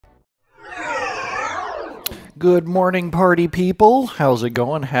Good morning, party people. How's it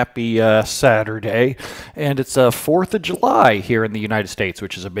going? Happy Saturday. And it's 4th of July here in the United States,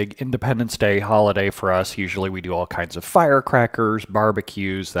 which is a big Independence Day holiday for us. Usually we do all kinds of firecrackers,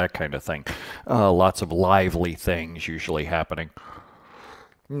 barbecues, that kind of thing. Lots of lively things usually happening.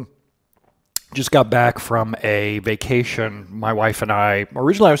 Just got back from a vacation. My wife and I,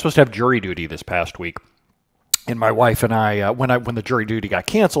 originally I was supposed to have jury duty this past week. And my wife and I, when the jury duty got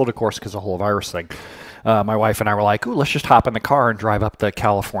canceled, of course, because of the whole virus thing, my wife and I were like, ooh, let's just hop in the car and drive up the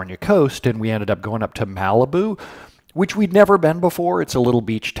California coast. And we ended up going up to Malibu, which we'd never been before. It's a little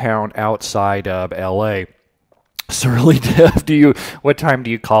beach town outside of LA. Surly Dev, what time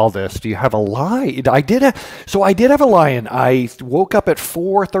do you call this? Do you have a lie? I did have a lie-in. I woke up at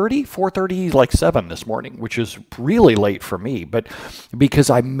 4:30, like 7 this morning, which is really late for me, but because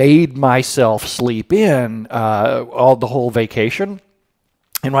I made myself sleep in the whole vacation.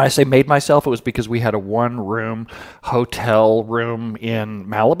 And when I say made myself, it was because we had a one-room hotel room in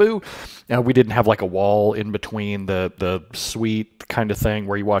Malibu. We didn't have like a wall in between the suite kind of thing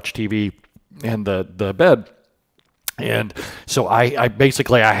where you watch TV and the bed. And so I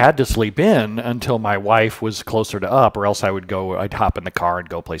basically had to sleep in until my wife was closer to up, or else I'd hop in the car and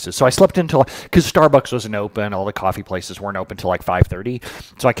go places. So I slept until, because Starbucks wasn't open, all the coffee places weren't open till like 5:30.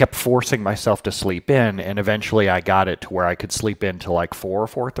 So I kept forcing myself to sleep in, and eventually I got it to where I could sleep in till like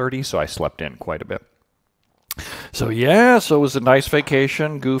 4:30. So I slept in quite a bit. So yeah, so it was a nice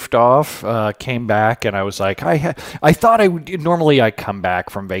vacation, goofed off, came back, and I was like, I thought I would, normally I come back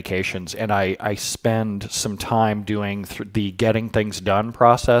from vacations and I spend some time doing the getting things done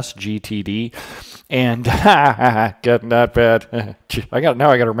process, GTD, and getting that bad. Now I got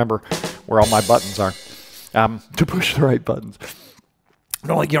to remember where all my buttons are, to push the right buttons.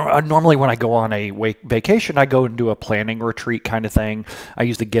 Normally when I go on a vacation, I go and do a planning retreat kind of thing. I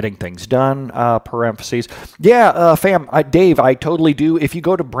use the getting things done parentheses. Yeah, fam, Dave, I totally do. If you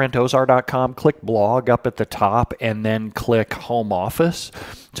go to brentozar.com, click blog up at the top, and then click home office.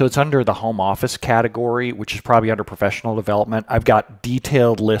 So it's under the home office category, which is probably under professional development. I've got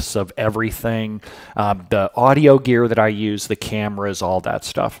detailed lists of everything, the audio gear that I use, the cameras, all that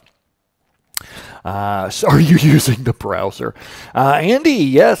stuff. So are you using the browser? Andy,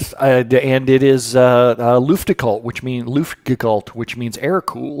 yes, and it is Luftgekühlt, which means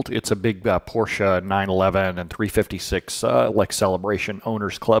air-cooled. It's a big Porsche 911 and 356 like celebration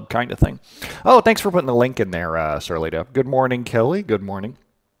owners club kind of thing. Oh, thanks for putting the link in there, Surly Dev. Good morning, Kelly. Good morning.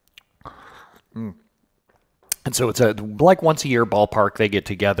 And so it's like once a year ballpark, they get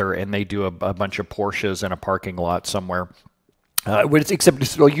together and they do a bunch of Porsches in a parking lot somewhere. Except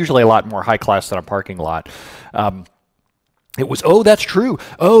it's usually a lot more high class than a parking lot. Oh, that's true.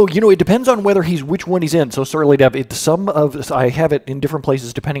 Oh, it depends on which one he's in. So Surly Dev, I have it in different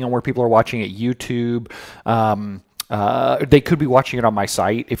places depending on where people are watching it. YouTube. They could be watching it on my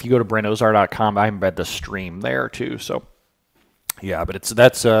site. If you go to brentozar.com, I embed the stream there too. So. Yeah, but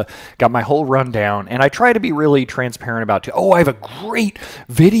that's got my whole rundown, and I try to be really transparent about it. Oh, I have a great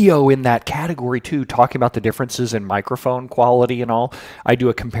video in that category too, talking about the differences in microphone quality and all. I do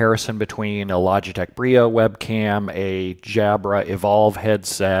a comparison between a Logitech Brio webcam, a Jabra Evolve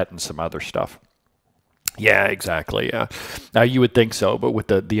headset, and some other stuff. Yeah, exactly. Yeah, you would think so, but with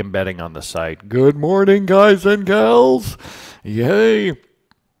the embedding on the site. Good morning, guys and gals. Yay.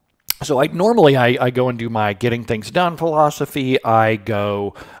 So normally I go and do my getting things done philosophy. I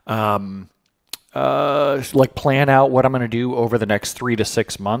go like plan out what I'm going to do over the next 3 to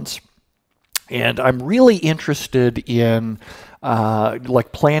 6 months. And I'm really interested in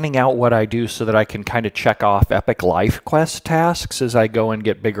like planning out what I do so that I can kind of check off Epic Life Quest tasks as I go and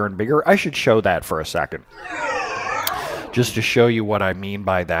get bigger and bigger. I should show that for a second. Just to show you what I mean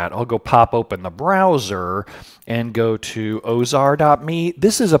by that, I'll go pop open the browser and go to ozar.me.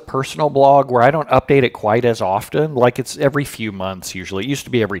 This is a personal blog where I don't update it quite as often, like it's every few months usually. It used to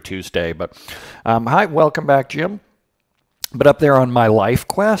be every Tuesday, but hi, welcome back, Jim. But up there on my life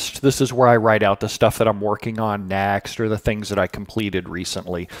quest, this is where I write out the stuff that I'm working on next or the things that I completed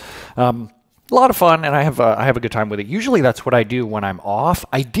recently. A lot of fun, and I have a good time with it. Usually that's what I do when I'm off.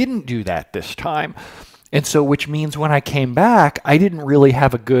 I didn't do that this time. And so, which means when I came back, I didn't really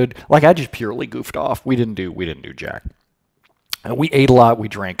have a good, like I just purely goofed off. We didn't do jack. We ate a lot, we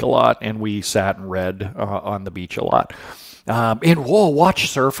drank a lot, and we sat and read on the beach a lot. And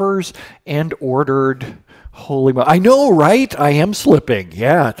watched surfers and ordered. Holy moly. I know, right? I am slipping.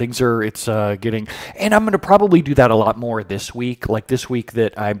 Yeah, it's getting, and I'm going to probably do that a lot more this week. Like this week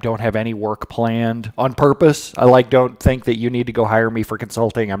that I don't have any work planned on purpose. I don't think that you need to go hire me for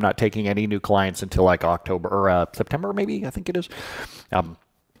consulting. I'm not taking any new clients until like October or September, maybe, I think it is.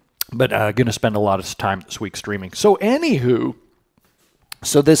 but going to spend a lot of time this week streaming. So anywho,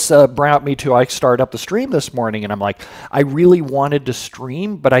 so this brought me to, I started up the stream this morning and I'm like, I really wanted to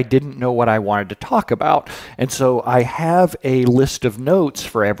stream, but I didn't know what I wanted to talk about. And so I have a list of notes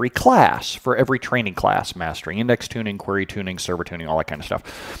for every class, for every training class, mastering index tuning, query tuning, server tuning, all that kind of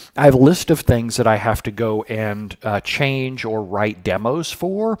stuff. I have a list of things that I have to go and change or write demos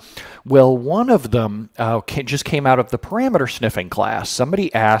for. Well, one of them just came out of the parameter sniffing class.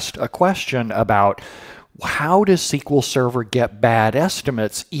 Somebody asked a question about, how does SQL Server get bad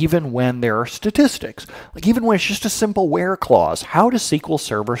estimates even when there are statistics? Like even when it's just a simple where clause, how does SQL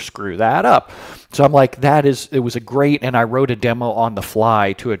Server screw that up? So I'm like, it was a great, and I wrote a demo on the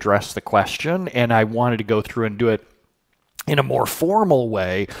fly to address the question, and I wanted to go through and do it in a more formal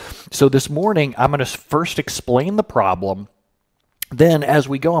way. So this morning, I'm going to first explain the problem. Then as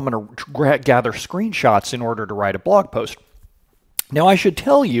we go, I'm going to gather screenshots in order to write a blog post. Now, I should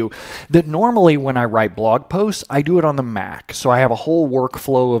tell you that normally when I write blog posts, I do it on the Mac. So I have a whole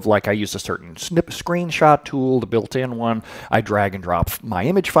workflow of, like, I use a certain screenshot tool, the built-in one. I drag and drop my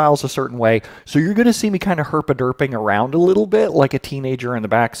image files a certain way. So you're going to see me kind of herpa-derping around a little bit like a teenager in the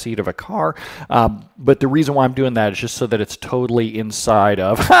back seat of a car. But the reason why I'm doing that is just so that it's totally inside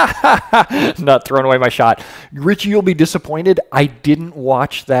of, not throwing away my shot. Richie, you'll be disappointed. I didn't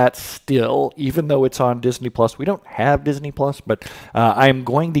watch that still, even though it's on Disney+. We don't have Disney+, but I'm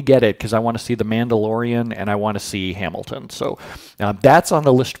going to get it because I want to see The Mandalorian and I want to see Hamilton. So that's on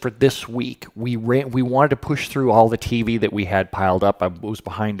the list for this week. We wanted to push through all the TV that we had piled up. I was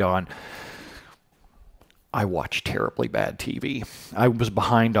behind on. I watch terribly bad TV. I was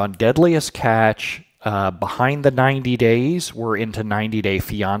behind on Deadliest Catch, behind the 90 Days. We're into 90 Day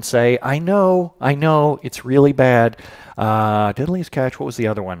Fiancé. I know, it's really bad. Deadliest Catch, what was the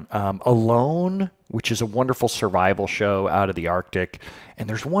other one? Alone, which is a wonderful survival show out of the Arctic. And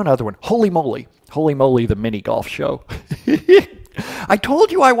there's one other one, Holy Moly, the mini golf show. I told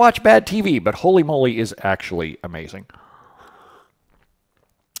you I watch bad TV, but Holy Moly is actually amazing.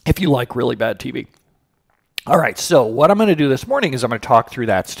 If you like really bad TV. All right, so what I'm going to do this morning is I'm going to talk through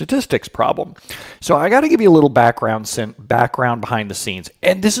that statistics problem. So I got to give you a little background behind the scenes.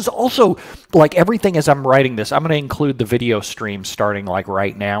 And this is also, like everything as I'm writing this, I'm going to include the video stream starting like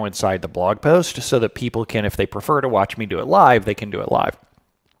right now inside the blog post so that people can, if they prefer to watch me do it live, they can do it live.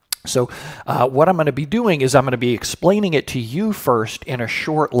 So what I'm going to be doing is I'm going to be explaining it to you first in a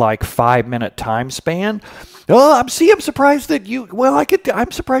short, like 5-minute time span. Oh, I'm surprised that you,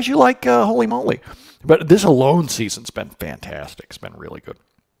 I'm surprised you like Holy Moly. But this Alone season's been fantastic. It's been really good.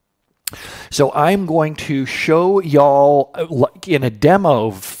 So I'm going to show y'all in a demo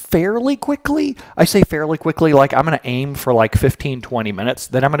fairly quickly. I say fairly quickly, like I'm going to aim for like 15, 20 minutes.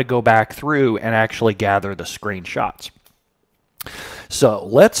 Then I'm going to go back through and actually gather the screenshots. So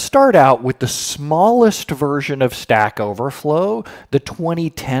let's start out with the smallest version of Stack Overflow, the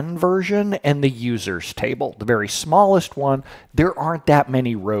 2010 version, and the users table. The very smallest one, there aren't that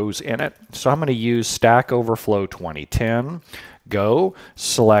many rows in it. So I'm going to use Stack Overflow 2010, go,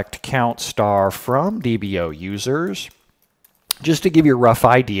 select count star from DBO users. Just to give you a rough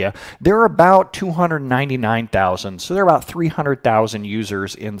idea, there are about 299,000, so there are about 300,000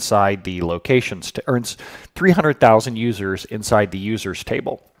 users inside the locations, or 300,000 users inside the users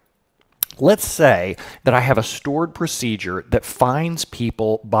table. Let's say that I have a stored procedure that finds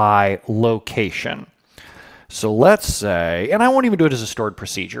people by location. So let's say, and I won't even do it as a stored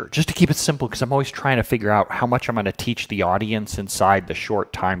procedure, just to keep it simple, because I'm always trying to figure out how much I'm going to teach the audience inside the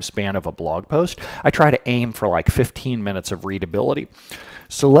short time span of a blog post. I try to aim for like 15 minutes of readability.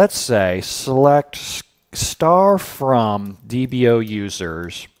 So let's say select star from DBO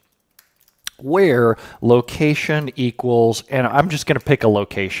users where location equals, and I'm just going to pick a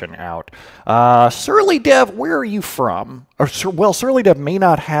location out. Surly Dev, where are you from? Or, well, Surly Dev may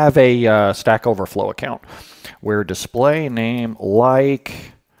not have a Stack Overflow account. Where display name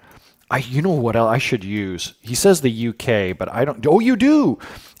like, you know what else I should use? He says the UK, but I don't. Oh, you do.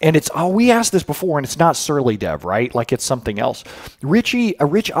 And it's, we asked this before, and it's not Surly Dev, right? Like it's something else.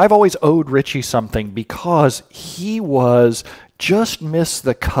 I've always owed Richie something because he just missed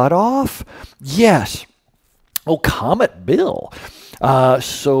the cutoff. Yes. Oh, Comet Bill.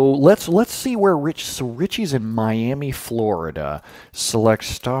 So let's see where Richie's in Miami, Florida. Select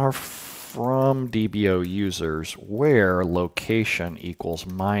star from DBO users where location equals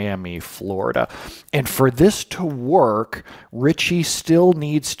Miami, Florida. And for this to work, Richie still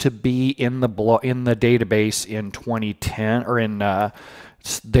needs to be in the database in 2010 or in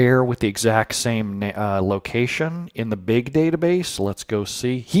there with the exact same location in the big database. Let's go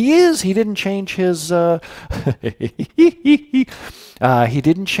see. He is. He didn't change his. He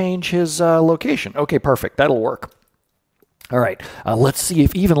didn't change his location. Okay, perfect. That'll work. All right. Let's see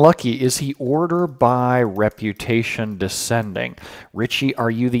if even lucky is he order by reputation descending. Richie, are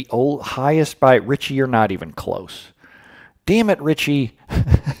you the highest by Richie? You're not even close. Damn it, Richie.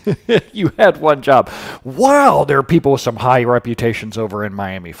 You had one job. Wow, there are people with some high reputations over in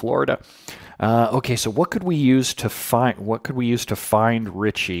Miami, Florida. Okay, so what could we use to find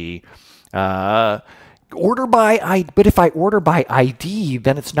Richie? Order by but if I order by ID,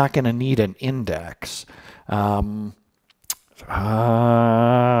 then it's not going to need an index.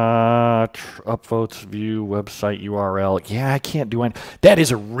 Upvotes, view, website URL. Yeah, I can't do any. That is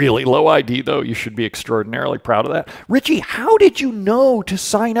a really low ID, though. You should be extraordinarily proud of that. Richie, how did you know to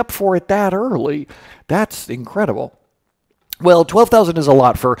sign up for it that early? That's incredible. Well, 12,000 is a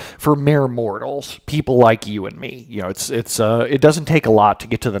lot for mere mortals, people like you and me. You know, it doesn't take a lot to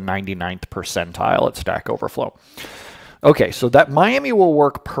get to the 99th percentile at Stack Overflow. Okay, so that Miami will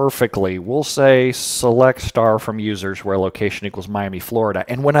work perfectly. We'll say select star from users where location equals Miami, Florida.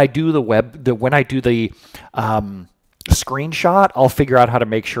 And when I do the screenshot, I'll figure out how to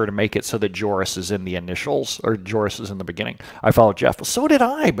make sure to make it so that Joris is in the initials, or Joris is in the beginning. I followed Jeff. Well, so did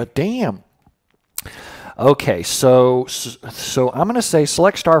I, but damn. Okay, so I'm going to say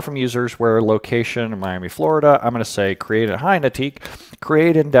select star from users where location Miami, Florida. I'm going to say create a hi Natik,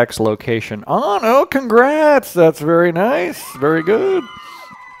 create index location. Oh no, congrats! That's very nice, very good.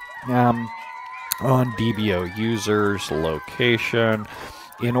 On DBO users location,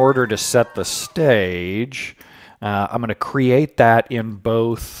 in order to set the stage, I'm going to create that in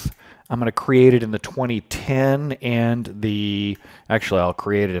both. I'm going to create it in the 2010 and the, actually I'll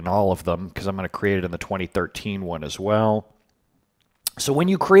create it in all of them because I'm going to create it in the 2013 one as well. So when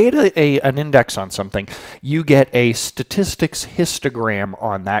you create an index on something, you get a statistics histogram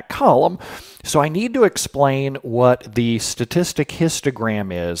on that column. So I need to explain what the statistic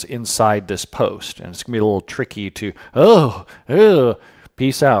histogram is inside this post. And it's going to be a little tricky to,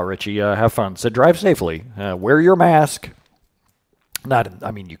 peace out, Richie. Have fun. So drive safely. Wear your mask.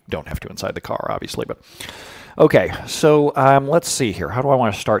 I mean, you don't have to inside the car, obviously, but okay. So let's see here. How do I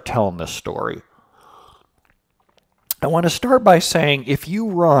want to start telling this story? I want to start by saying if you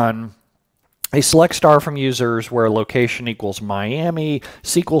run a select star from users where location equals Miami,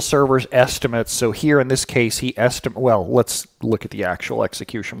 SQL Server's estimates. So here in this case, well, let's look at the actual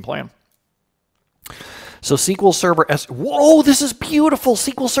execution plan. So SQL Server, whoa, this is beautiful.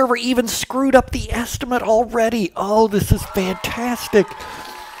 SQL Server even screwed up the estimate already. Oh, this is fantastic.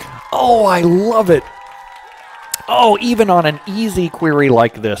 Oh, I love it. Oh, even on an easy query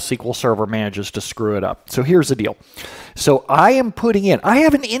like this, SQL Server manages to screw it up. So here's the deal. So I am putting in, I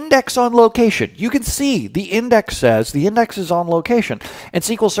have an index on location. You can see the index says the index is on location. And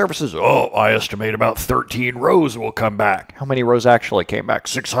SQL Server says, oh, I estimate about 13 rows will come back. How many rows actually came back?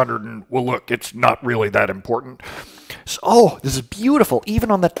 600. And well, look, it's not really that important. So, oh, this is beautiful. Even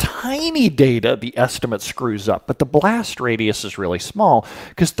on the tiny data, the estimate screws up. But the blast radius is really small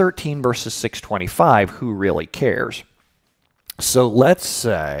because 13 versus 625, who really cares? So let's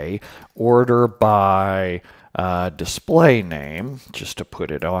say order by display name, just to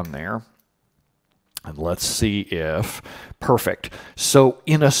put it on there. And let's see if, perfect. So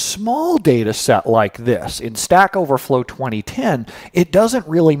in a small data set like this, in Stack Overflow 2010, it doesn't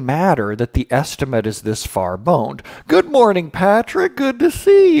really matter that the estimate is this far boned. Good morning, Patrick. Good to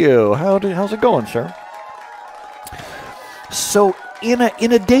see you. How's it going, sir? So in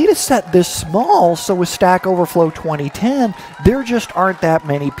a data set this small, so with Stack Overflow 2010, there just aren't that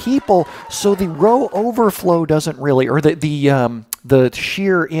many people, so the row overflow doesn't really, or the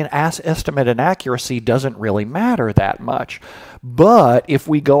sheer estimate and accuracy doesn't really matter that much. But if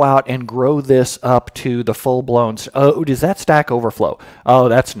we go out and grow this up to the full-blown, oh, is that Stack Overflow? Oh,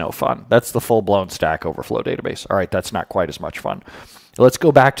 that's no fun. That's the full-blown Stack Overflow database. All right, that's not quite as much fun. Let's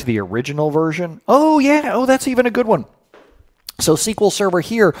go back to the original version. Oh, yeah, oh, that's even a good one. So SQL Server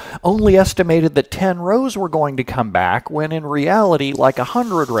here only estimated that 10 rows were going to come back, when in reality, like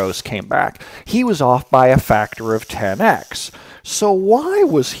 100 rows came back. He was off by a factor of 10x. So why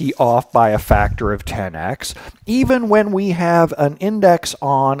was he off by a factor of 10x, even when we have an index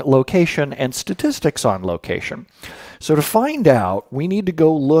on location and statistics on location? So to find out, we need to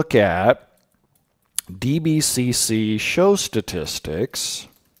go look at dbcc show statistics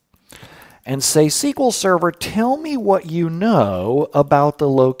and say, SQL Server, tell me what you know about the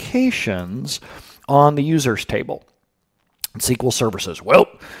locations on the users table. And SQL Server says, well,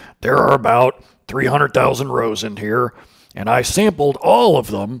 there are about 300,000 rows in here. and I sampled all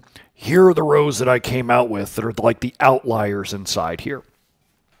of them, here are the rows that I came out with that are like the outliers inside here.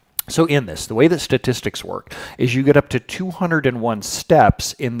 So in this, the way that statistics work is you get up to 201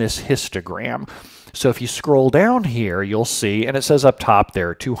 steps in this histogram. So if you scroll down here, you'll see, and it says up top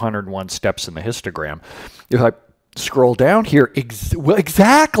there, 201 steps in the histogram. If I scroll down here, well,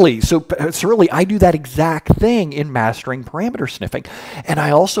 exactly. So really, I do that exact thing in mastering parameter sniffing. And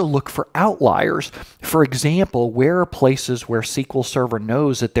I also look for outliers. For example, where are places where SQL Server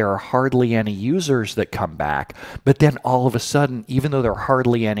knows that there are hardly any users that come back, but then all of a sudden, even though there are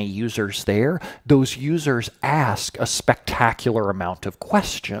hardly any users there, those users ask a spectacular amount of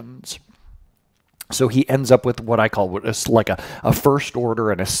questions. So he ends up with what I call like a first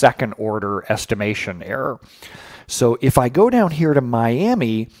order and a second order estimation error. So if I go down here to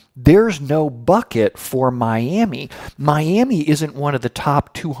Miami, there's no bucket for Miami. Miami isn't one of the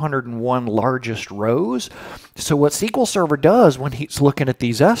top 201 largest rows. So what SQL Server does when he's looking at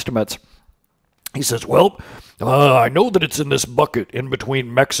these estimates, he says, well, I know that it's in this bucket in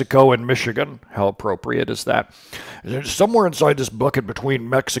between Mexico and Michigan. How appropriate is that? It's somewhere inside this bucket between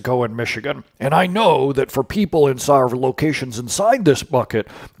Mexico and Michigan. And I know that for people inside locations inside this bucket,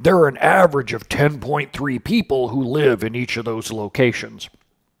 there are an average of 10.3 people who live in each of those locations.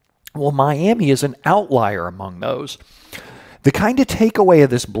 Well, Miami is an outlier among those. The kind of takeaway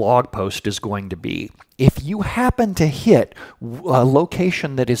of this blog post is going to be, if you happen to hit a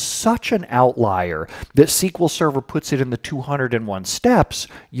location that is such an outlier that SQL Server puts it in the 201 steps,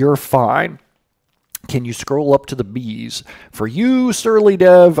 you're fine. Can you scroll up to the B's? For you, Surly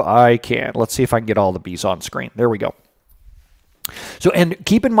Dev, I can. Let's see if I can get all the B's on screen. There we go. So, and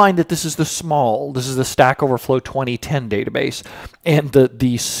keep in mind that this is the Stack Overflow 2010 database, and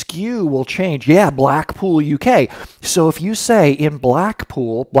the skew will change. Yeah, Blackpool, UK. So if you say in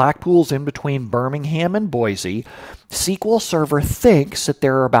Blackpool's in between Birmingham and Boise, SQL Server thinks that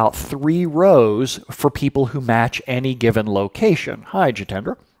there are about 3 rows for people who match any given location. Hi,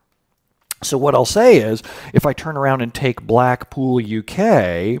 Jitendra. So what I'll say is, if I turn around and take Blackpool,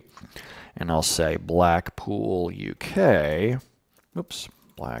 UK, and I'll say Blackpool, UK,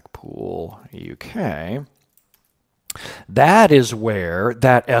 Blackpool, UK. That is where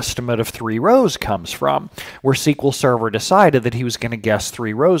that estimate of 3 rows comes from, where SQL Server decided that he was going to guess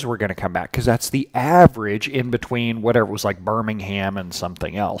 3 rows were going to come back, because that's the average in between whatever was like Birmingham and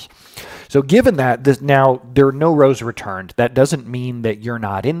something else. So given that, now there are no rows returned. That doesn't mean that you're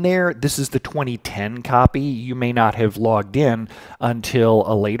not in there. This is the 2010 copy. You may not have logged in until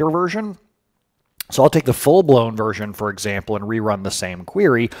a later version. So I'll take the full-blown version, for example, and rerun the same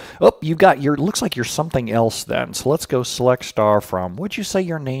query. Oh, you've got looks like you're something else then. So let's go select star from, what'd you say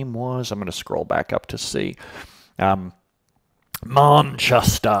your name was? I'm going to scroll back up to see.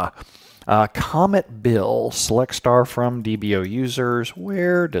 Manchester. Comet Bill, select star from DBO users,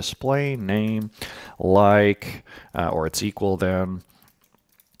 where display name like, or it's equal then.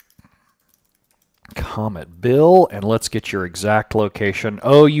 Comet Bill, and let's get your exact location.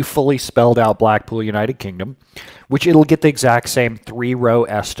 Oh, you fully spelled out Blackpool, United Kingdom, which it'll get the exact same 3-row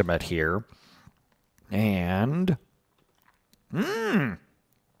estimate here. And,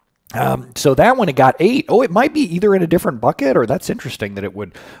 so that one, it got 8. Oh, it might be either in a different bucket, or that's interesting that it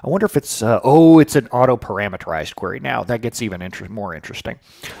would. I wonder if it's, oh, it's an auto-parameterized query now. That gets even more interesting.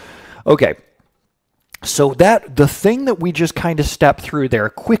 Okay. So the thing that we just kind of stepped through there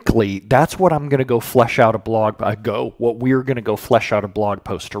quickly, that's what I'm going to go flesh out a what we're going to go flesh out a blog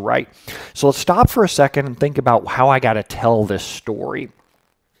post to write. So let's stop for a second and think about how I got to tell this story.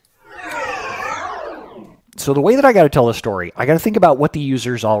 So the way that I got to tell this story, I got to think about what the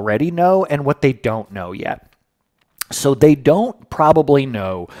users already know and what they don't know yet. So they don't probably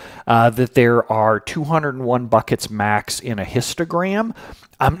know that there are 201 buckets max in a histogram.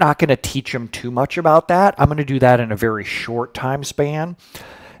 I'm not going to teach them too much about that. I'm going to do that in a very short time span.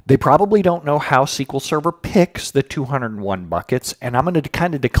 They probably don't know how SQL Server picks the 201 buckets, and I'm going to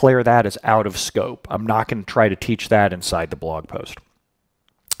kind of declare that as out of scope. I'm not going to try to teach that inside the blog post.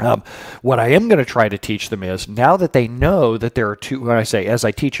 What I am going to try to teach them is, now that they know that there are as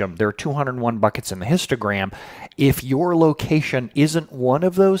I teach them, there are 201 buckets in the histogram, if your location isn't one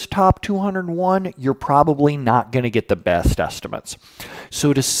of those top 201, you're probably not going to get the best estimates.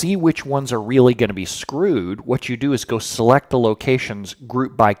 So to see which ones are really going to be screwed, what you do is go select the locations,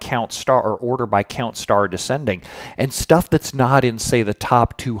 group by count star, or order by count star descending, and stuff that's not in, say, the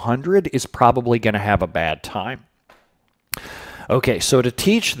top 200 is probably going to have a bad time. Okay, so to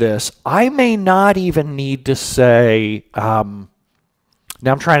teach this, I may not even need to say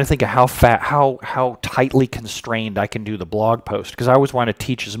Now I'm trying to think of how tightly constrained I can do the blog post, because I always want to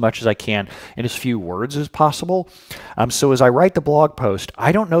teach as much as I can in as few words as possible. So as I write the blog post,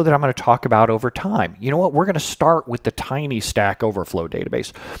 I don't know that I'm going to talk about over time. You know what? We're going to start with the tiny Stack Overflow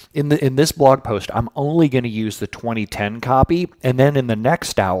database. In this blog post, I'm only going to use the 2010 copy, and then in the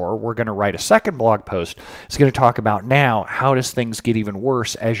next hour, we're going to write a second blog post. It's going to talk about now how does things get even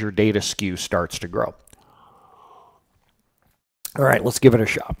worse as your data skew starts to grow. All right, let's give it a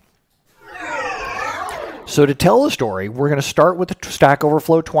shot. So to tell the story, we're going to start with the Stack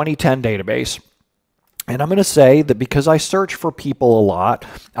Overflow 2010 database. And I'm going to say that because I search for people a lot,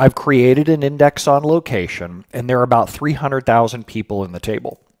 I've created an index on location, and there are about 300,000 people in the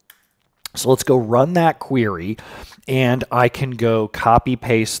table. So let's go run that query, and I can go copy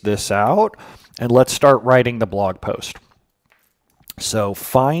paste this out, and let's start writing the blog post. So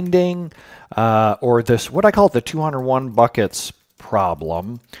finding, or this, what I call it, the 201 buckets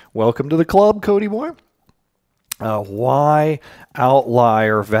problem. Welcome to the club, Cody boy. Why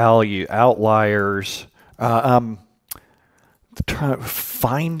outliers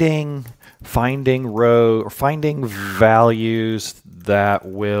finding values that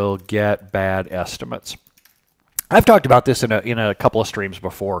will get bad estimates. I've talked about this in a couple of streams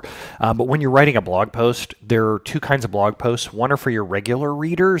before, but when you're writing a blog post, there are two kinds of blog posts. One are for your regular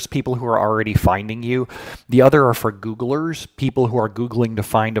readers, people who are already finding you. The other are for Googlers, people who are Googling to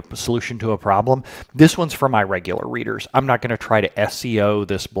find a solution to a problem. This one's for my regular readers. I'm not going to try to SEO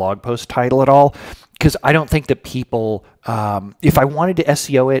this blog post title at all, because I don't think that people, if I wanted to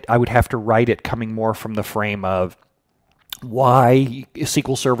SEO it, I would have to write it coming more from the frame of why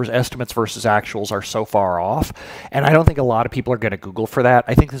SQL Server's estimates versus actuals are so far off. And I don't think a lot of people are going to Google for that.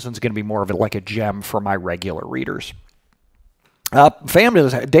 I think this one's going to be more of like a gem for my regular readers.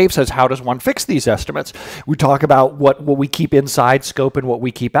 Dave says, how does one fix these estimates? We talk about what we keep inside scope and what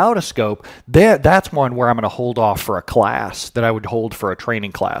we keep out of scope. That's one where I'm going to hold off for a class that I would hold for a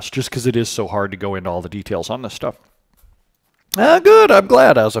training class, just because it is so hard to go into all the details on this stuff. Good. I'm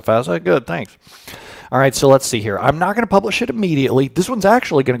glad, Azafasa. Good. Thanks. All right, so let's see here. I'm not going to publish it immediately. This one's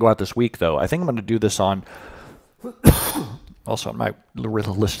actually going to go out this week, though. I think I'm going to do this on... also, on my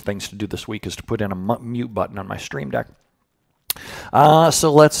list of things to do this week is to put in a mute button on my Stream Deck.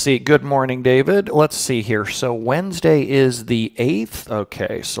 So let's see. Good morning, David. Let's see here. So Wednesday is the 8th.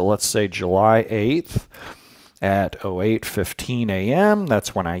 Okay, so let's say July 8th at 08:15 a.m.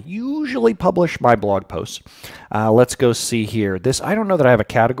 That's when I usually publish my blog posts. Let's go see here. This, I don't know that I have a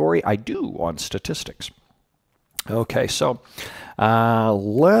category. I do on statistics. Okay, so I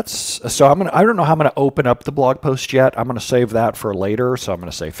don't know how I'm going to open up the blog post yet. I'm going to save that for later. So I'm going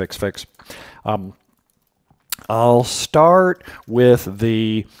to say fix. I'll start with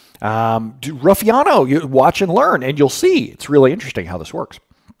the Ruffiano. You watch and learn, and you'll see. It's really interesting how this works.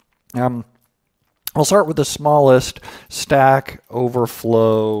 I'll start with the smallest Stack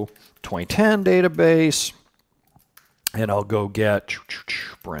Overflow 2010 database, and I'll go get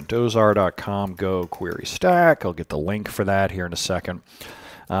brentozar.com, go query stack. I'll get the link for that here in a second,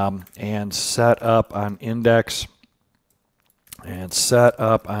 and set up an index, on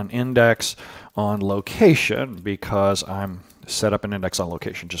location, because I'm set up an index on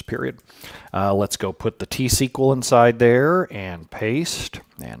location, just period. Let's go put the T-SQL inside there and paste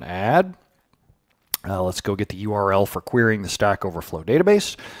and add. Let's go get the URL for querying the Stack Overflow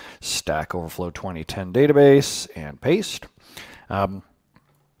database, Stack Overflow 2010 database, and paste.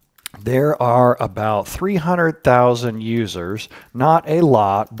 There are about 300,000 users, not a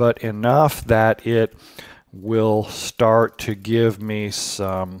lot, but enough that it will start to give me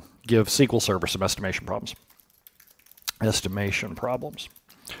give SQL Server some estimation problems. Let's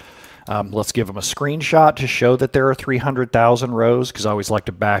give them a screenshot to show that there are 300,000 rows, because I always like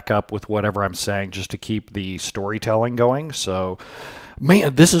to back up with whatever I'm saying just to keep the storytelling going. So,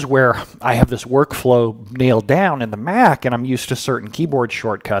 man, this is where I have this workflow nailed down in the Mac, and I'm used to certain keyboard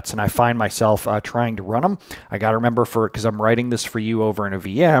shortcuts, and I find myself trying to run them. I got to remember, because I'm writing this for you over in a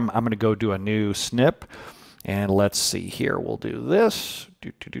VM, I'm going to go do a new snip. And let's see here. We'll do this.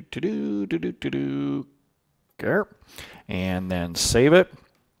 There. And then save it.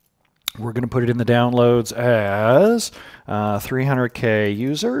 We're going to put it in the downloads as 300K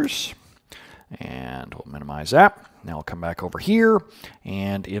users. And we'll minimize that. Now we'll come back over here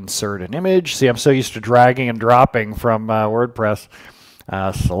and insert an image. See, I'm so used to dragging and dropping from WordPress.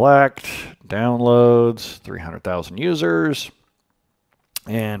 Select, downloads, 300,000 users.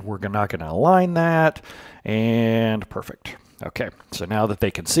 And we're not going to align that. And perfect. Okay, so now that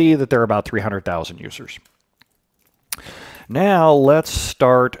they can see that there are about 300,000 users. Now let's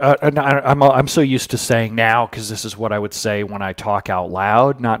start. I'm so used to saying now because this is what I would say when I talk out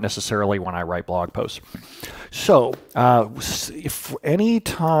loud, not necessarily when I write blog posts. So if any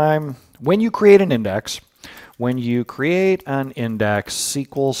time when you create an index,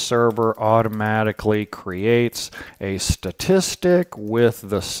 SQL Server automatically creates a statistic with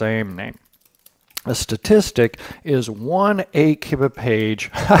the same name. A statistic is 1/8 of a page.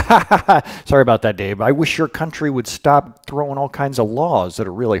 Sorry about that, Dave. I wish your country would stop throwing all kinds of laws that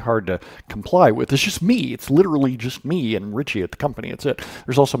are really hard to comply with. It's just me. It's literally just me and Richie at the company. That's it.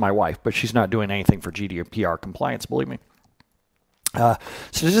 There's also my wife, but she's not doing anything for GDPR compliance, believe me.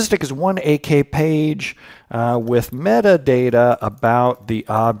 Statistic is 1/8 page with metadata about the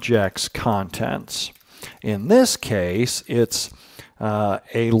object's contents. In this case, it's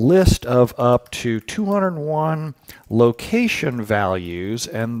a list of up to 201 location values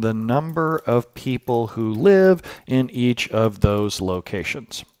and the number of people who live in each of those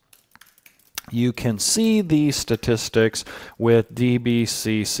locations. You can see these statistics with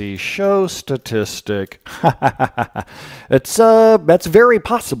DBCC show statistic. That's very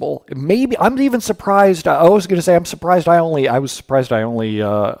possible. Maybe I'm even surprised. I was going to say I was surprised I only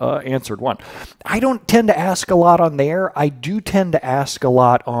answered one. I don't tend to ask a lot on there. I do tend to ask a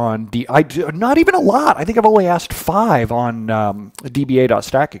lot on not even a lot. I think I've only asked 5 on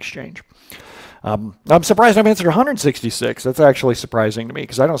DBA.Stack Exchange. I'm surprised I've answered 166. That's actually surprising to me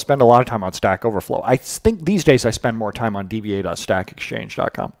because I don't spend a lot of time on Stack Overflow. I think these days I spend more time on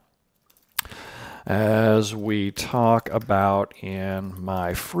dba.stackexchange.com. As we talk about in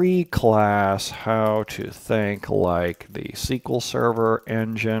my free class, how to think like the SQL Server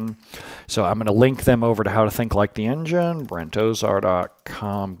engine. So I'm going to link them over to how to think like the engine,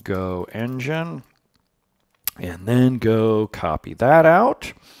 brentozar.com, go engine, and then go copy that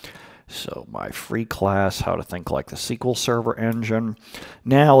out. So my free class, how to think like the SQL Server engine.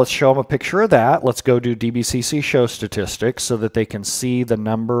 Now let's show them a picture of that. Let's go do DBCC show statistics so that they can see the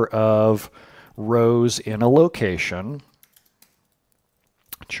number of rows in a location.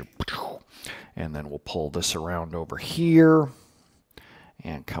 And then we'll pull this around over here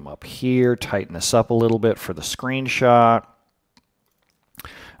and come up here, tighten this up a little bit for the screenshot.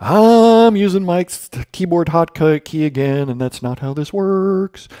 I'm using Mike's keyboard hotkey again, and that's not how this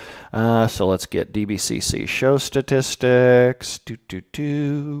works. So let's get DBCC show statistics,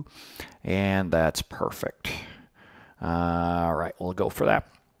 and that's perfect. All right, we'll go for that.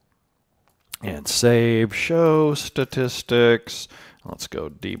 And save show statistics. Let's go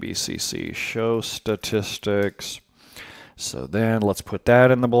DBCC show statistics. So then let's put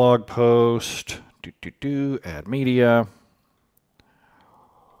that in the blog post. Add media.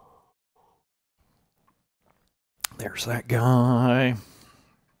 There's that guy.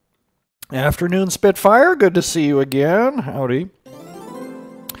 Afternoon, Spitfire. Good to see you again. Howdy.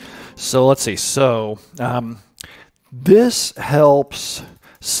 So let's see. So this helps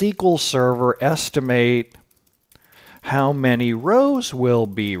SQL Server estimate how many rows will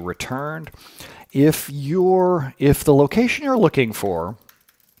be returned. If the location you're looking for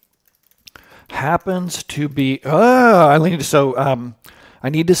happens to be, I need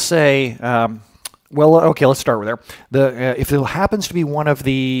to say. Well, okay, let's start with there. If it happens to be one of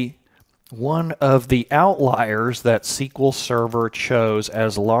the outliers that SQL Server chose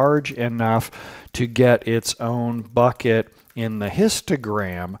as large enough to get its own bucket in the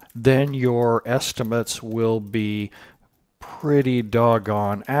histogram, then your estimates will be pretty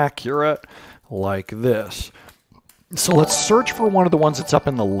doggone accurate, like this. So let's search for one of the ones that's up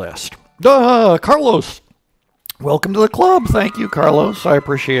in the list. Carlos! Welcome to the club. Thank you, Carlos. I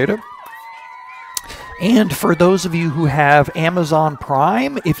appreciate it. And for those of you who have Amazon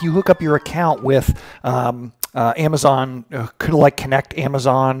Prime, if you hook up your account with Amazon, like connect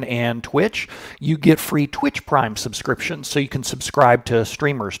Amazon and Twitch, you get free Twitch Prime subscriptions, so you can subscribe to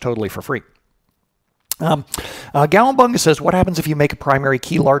streamers totally for free. Gallenbunga says, what happens if you make a primary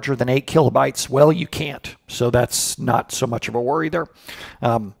key larger than 8 kilobytes? Well, you can't, so that's not so much of a worry there.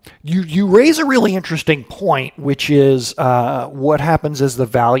 You raise a really interesting point, which is what happens as the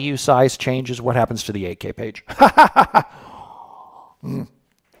value size changes, what happens to the 8K page.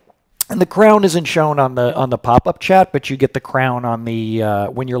 And the crown isn't shown on the pop-up chat, but you get the crown on the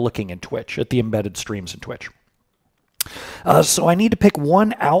when you're looking in Twitch, at the embedded streams in Twitch. So I need to pick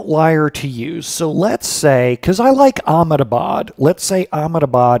one outlier to use. So let's say, because I like Ahmedabad, let's say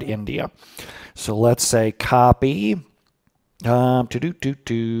Ahmedabad, India. So let's say copy, and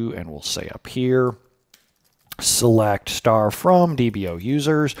we'll say up here, select star from DBO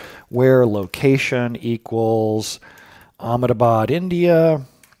users, where location equals Ahmedabad, India.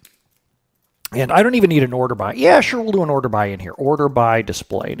 And I don't even need an order by. Yeah, sure, we'll do an order by in here. Order by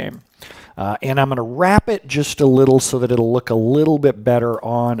display name. And I'm going to wrap it just a little so that it'll look a little bit better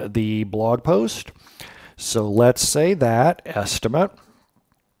on the blog post. So let's say that estimate.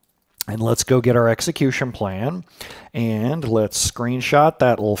 And let's go get our execution plan. And let's screenshot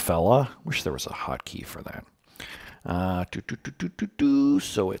that little fella. Wish there was a hotkey for that.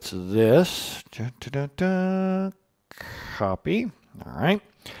 So it's this. Copy. All right.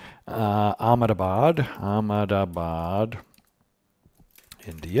 Ahmedabad,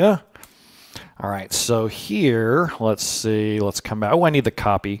 India. All right, so here, let's see, let's come back. Oh, I need the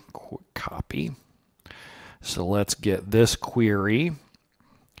copy. So let's get this query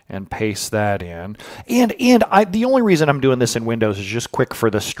and paste that in. And the only reason I'm doing this in Windows is just quick for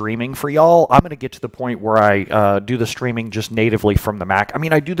the streaming for y'all. I'm going to get to the point where I do the streaming just natively from the Mac. I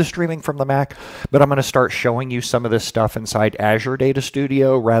mean, I do the streaming from the Mac, but I'm going to start showing you some of this stuff inside Azure Data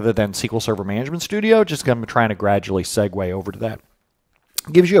Studio rather than SQL Server Management Studio. Just I'm trying to gradually segue over to that.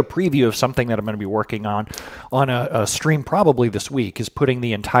 Gives you a preview of something that I'm going to be working on a stream probably this week, is putting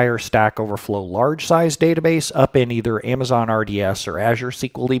the entire Stack Overflow large size database up in either Amazon RDS or Azure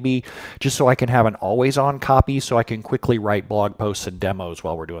SQL DB, just so I can have an always on copy so I can quickly write blog posts and demos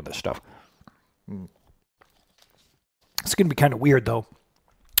while we're doing this stuff. It's going to be kind of weird though.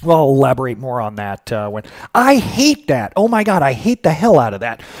 Well, I'll elaborate more on that when I hate that. Oh my God, I hate the hell out of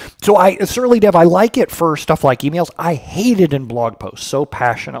that. So certainly, Dev, I like it for stuff like emails. I hate it in blog posts so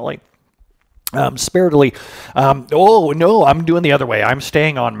passionately. Spiritedly, oh no, I'm doing the other way. I'm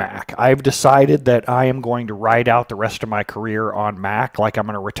staying on Mac. I've decided that I am going to ride out the rest of my career on Mac, like I'm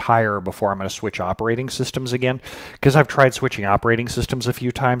going to retire before I'm going to switch operating systems again, because I've tried switching operating systems a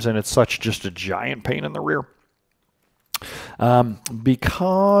few times and it's such just a giant pain in the rear.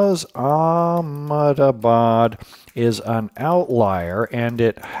 Because Ahmedabad is an outlier and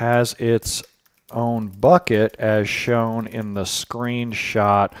it has its own bucket as shown in the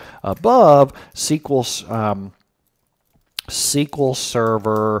screenshot above, SQL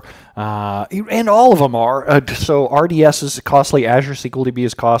Server, and all of them are. So RDS is costly, Azure SQL DB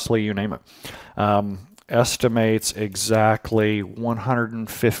is costly, you name it. Estimates exactly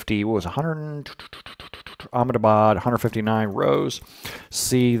 150, what was 100? Ahmedabad, 159 rows.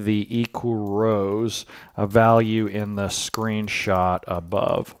 See the equal rows, a value in the screenshot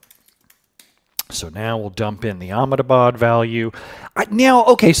above. So now we'll dump in the Ahmedabad value.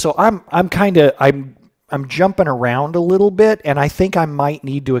 Okay, so I'm jumping around a little bit, and I think I might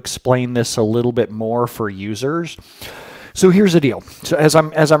need to explain this a little bit more for users. So here's the deal. So as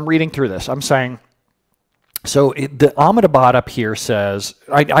I'm reading through this, I'm saying, so the Ahmedabad up here says,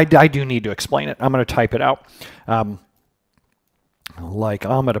 I do need to explain it. I'm going to type it out. Like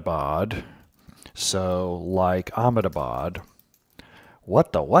Ahmedabad. So like Ahmedabad.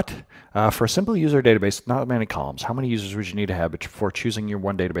 What the what? For a simple user database, not many columns. How many users would you need to have before choosing your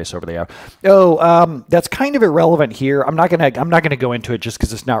one database over the other? Oh, that's kind of irrelevant here. I'm not gonna go into it just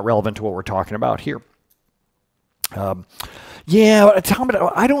because it's not relevant to what we're talking about here. Yeah,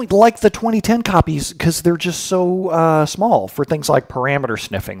 I don't like the 2010 copies because they're just so small for things like parameter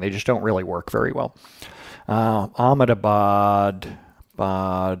sniffing. They just don't really work very well. Ahmedabad,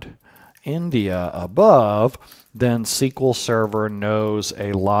 India above, then SQL Server knows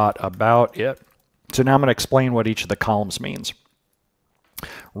a lot about it. So now I'm going to explain what each of the columns means.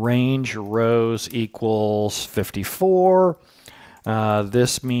 Range rows equals 54.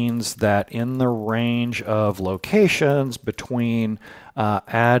 This means that in the range of locations between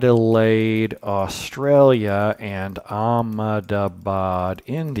Adelaide, Australia, and Ahmedabad,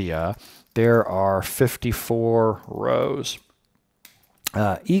 India, there are 54 rows.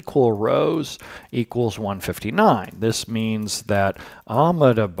 Equal rows equals 159. This means that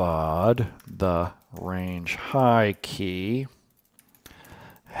Ahmedabad, the range high key,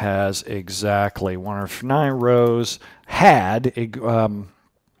 has exactly 109 rows,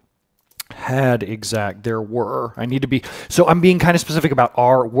 there were. I need to be, so I'm being kind of specific about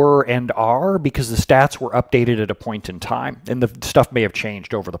were and are because the stats were updated at a point in time and the stuff may have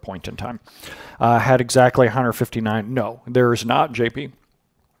changed over the point in time. Had exactly 159. No, there is not, JP.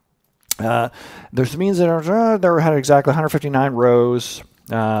 This means that there had exactly 159 rows.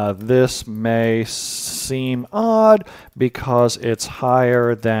 This may seem odd because it's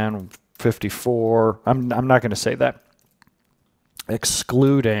higher than 54. I'm not going to say that.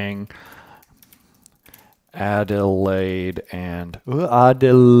 Excluding Adelaide and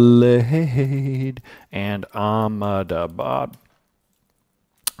Ahmedabad.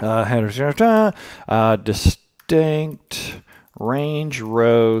 Distinct range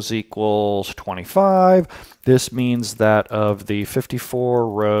rows equals 25. This means that of the 54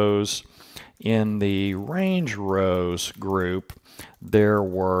 rows in the range rows group, there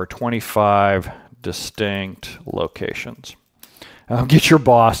were 25 distinct locations. Get your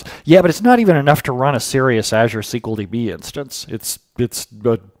boss. Yeah, but it's not even enough to run a serious Azure SQL DB instance. It's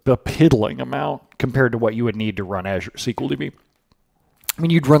a piddling amount compared to what you would need to run Azure SQL DB. I mean,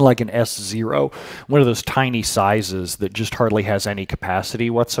 you'd run like an S0, one of those tiny sizes that just hardly has any capacity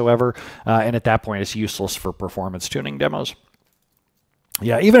whatsoever, and at that point it's useless for performance tuning demos.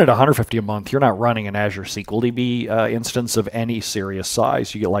 Yeah, even at 150 a month, you're not running an Azure SQL DB instance of any serious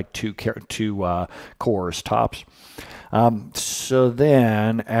size. You get like two cores tops. So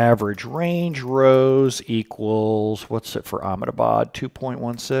then average range rows equals, what's it for Ahmedabad?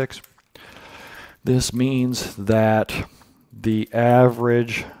 2.16. This means that the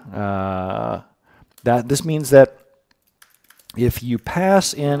average, this means that if you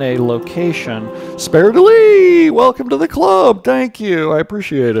pass in a location, Sparedly, welcome to the club. Thank you. I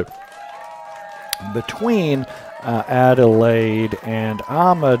appreciate it. Between Adelaide and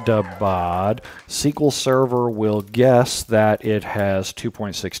Ahmedabad, SQL Server will guess that it has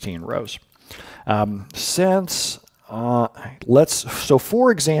 2.16 rows. So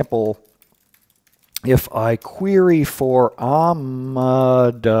for example, if I query for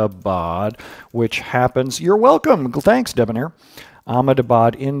Ahmedabad, which happens, you're welcome, thanks Debonair,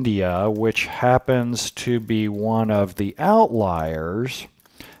 Ahmedabad, India, which happens to be one of the outliers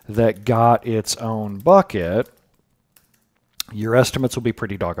that got its own bucket, your estimates will be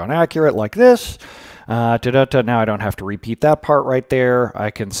pretty doggone accurate, like this. Now I don't have to repeat that part right there.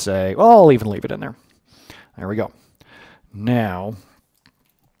 I can say, well, I'll even leave it in there. There we go. Now,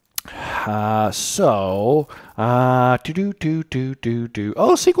 oh, SQL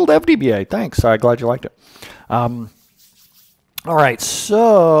Dev DBA, thanks. I'm glad you liked it. All right,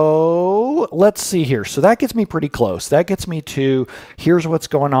 so let's see here. So that gets me pretty close. That gets me to, here's what's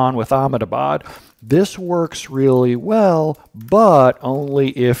going on with Ahmedabad. This works really well, but only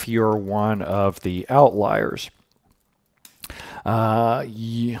if you're one of the outliers.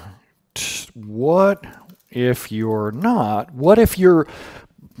 What if you're not? What if you're...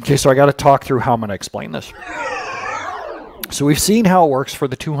 Okay, so I got to talk through how I'm going to explain this. So we've seen how it works for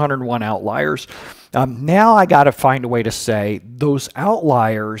the 201 outliers. Now I got to find a way to say those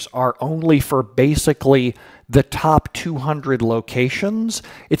outliers are only for basically the top 200 locations.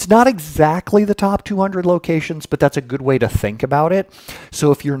 It's not exactly the top 200 locations, but that's a good way to think about it.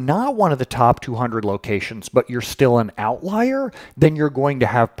 So if you're not one of the top 200 locations, but you're still an outlier, then you're going to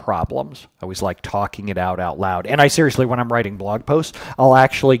have problems. I always like talking it out loud. And I seriously, when I'm writing blog posts, I'll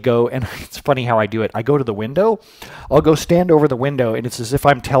actually go, and it's funny how I do it. I go to the window, I'll go stand over the window, and it's as if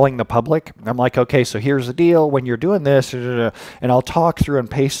I'm telling the public. I'm like, okay, so here's the deal. When you're doing this, and I'll talk through and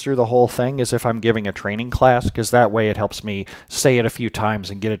pace through the whole thing as if I'm giving a training class, because that way it helps me say it a few times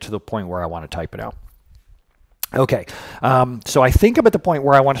and get it to the point where I want to type it out. Okay, so I think I'm at the point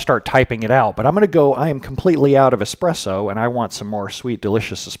where I want to start typing it out, but I'm going to go, I am completely out of espresso, and I want some more sweet,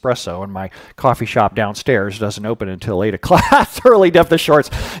 delicious espresso, and my coffee shop downstairs doesn't open until 8 o'clock. Thoroughly deaf the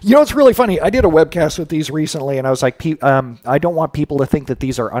shorts. You know, it's really funny. I did a webcast with these recently, and I was like, I don't want people to think that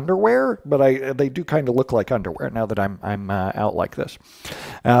these are underwear, but they do kind of look like underwear now that I'm out like this.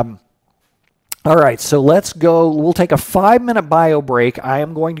 All right, so let's go. We'll take a 5-minute bio break. I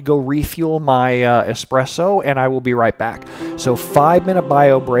am going to go refuel my espresso, and I will be right back. So 5-minute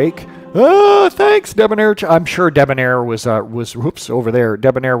bio break. Thanks, Debonair. I'm sure Debonair was whoops, over there.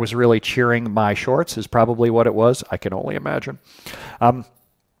 Debonair was really cheering my shorts is probably what it was. I can only imagine.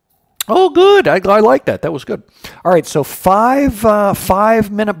 Oh, good. I like that. That was good. All right, so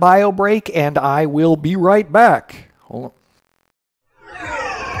 5-minute bio break, and I will be right back. Hold on.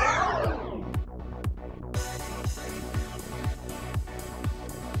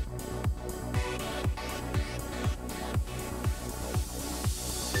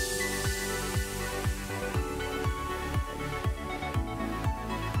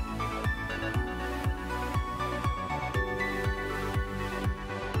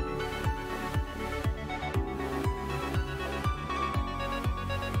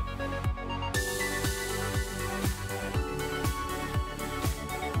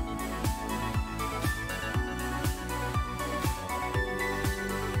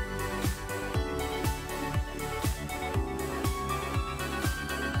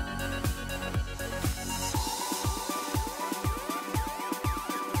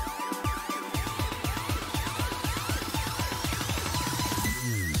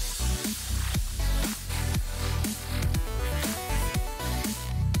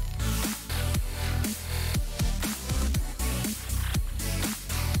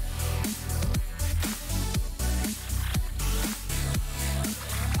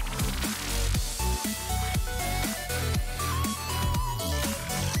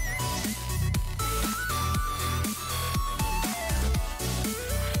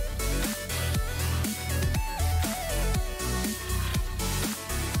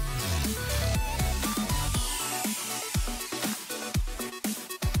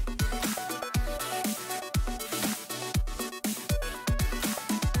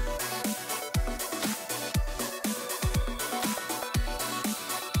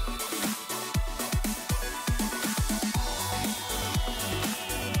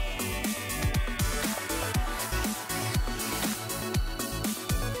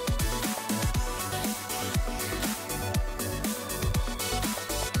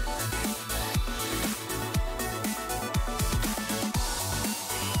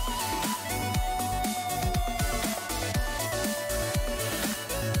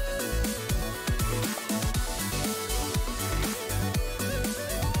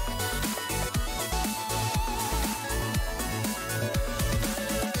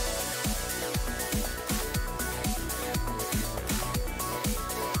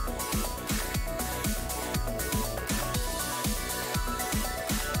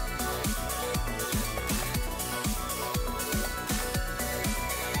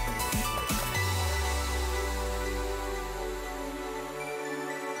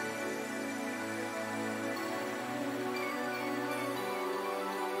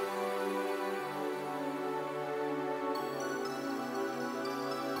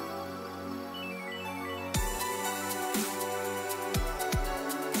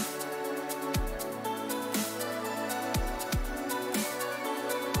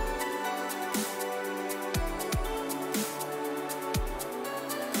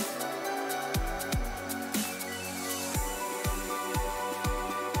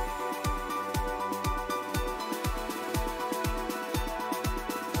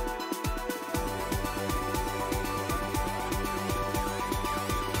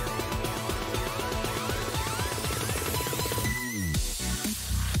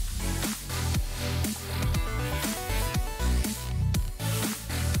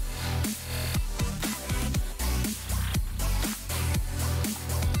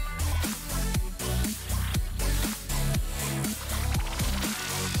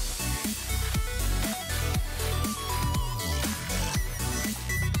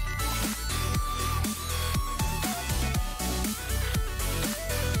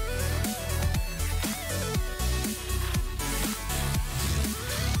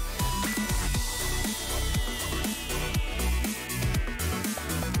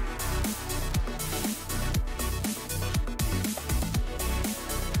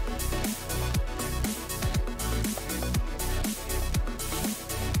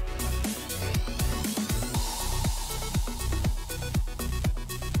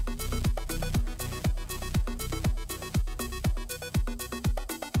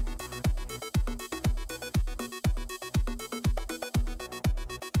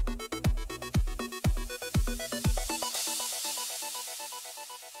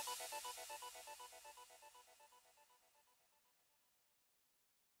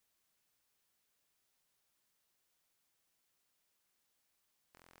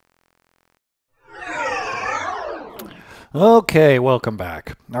 Okay, welcome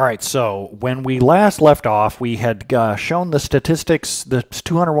back. All right, so when we last left off, we had shown the statistics, the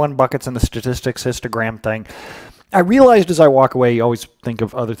 201 buckets and the statistics histogram thing. I realized as I walk away, you always think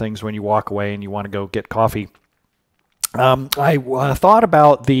of other things when you walk away and you want to go get coffee. I thought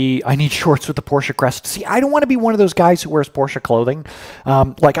about I need shorts with the Porsche crest. See, I don't want to be one of those guys who wears Porsche clothing.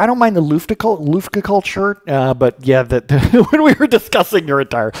 Like, I don't mind the Lufka shirt, but yeah, when we were discussing your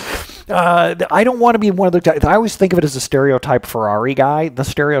attire, I don't want to be one of the guys. I always think of it as a stereotyped Ferrari guy. The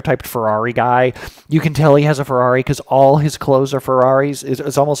stereotyped Ferrari guy, you can tell he has a Ferrari because all his clothes are Ferraris.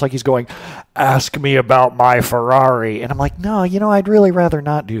 It's almost like he's going, ask me about my Ferrari. And I'm like, no, I'd really rather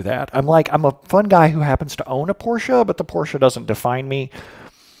not do that. I'm a fun guy who happens to own a Porsche, but the Porsche doesn't define me.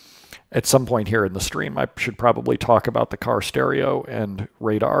 At some point here in the stream, I should probably talk about the car stereo and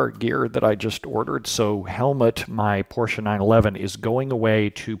radar gear that I just ordered. So Helmut, my Porsche 911, is going away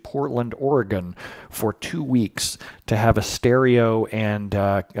to Portland, Oregon for 2 weeks to have a stereo and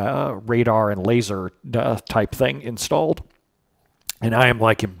radar and laser type thing installed. And I am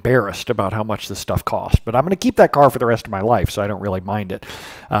like embarrassed about how much this stuff costs. But I'm going to keep that car for the rest of my life, so I don't really mind it.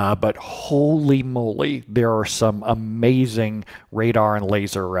 But holy moly, there are some amazing radar and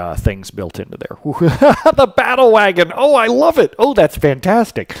laser things built into there. The battle wagon. Oh, I love it. Oh, that's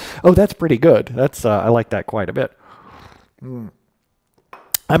fantastic. Oh, that's pretty good. I like that quite a bit. I'm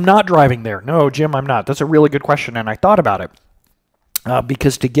not driving there. No, Jim, I'm not. That's a really good question, and I thought about it.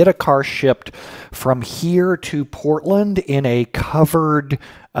 Because to get a car shipped from here to Portland in a covered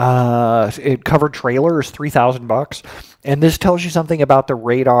trailer is $3,000, and this tells you something about the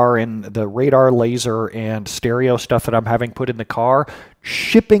radar laser and stereo stuff that I'm having put in the car.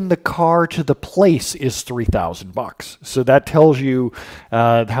 Shipping the car to the place is $3,000, so that tells you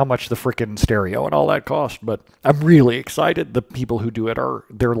how much the frickin' stereo and all that cost. But I'm really excited. The people who do it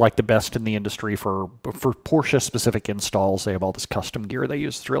they're like the best in the industry for Porsche specific installs. They have all this custom gear they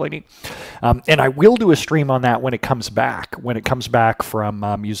use. It's really neat. And I will do a stream on that when it comes back. When it comes back from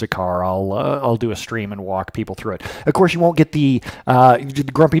Musicar, I'll do a stream and walk people through it. Of course, you won't get the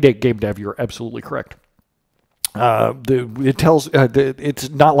Grumpy Game Dev. You're absolutely correct. It's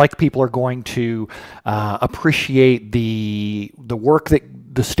not like people are going to appreciate the work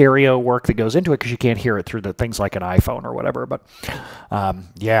the stereo work that goes into it, because you can't hear it through the things like an iPhone or whatever. But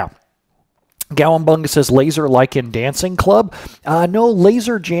yeah. Gowambunga says laser like in Dancing Club. No,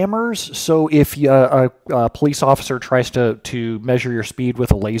 laser jammers. So if a police officer tries to measure your speed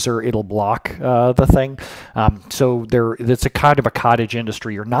with a laser, it'll block the thing. So it's a kind of a cottage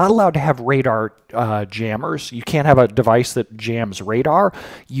industry. You're not allowed to have radar jammers. You can't have a device that jams radar.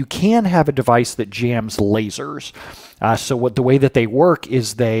 You can have a device that jams lasers. So the way that they work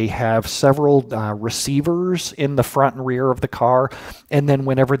is they have several receivers in the front and rear of the car, and then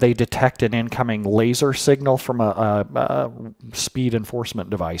whenever they detect an incoming laser signal from a speed enforcement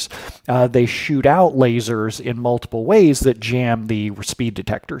device, they shoot out lasers in multiple ways that jam the speed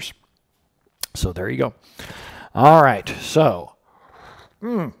detectors. So there you go. All right, so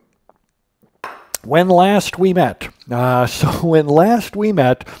when last we met,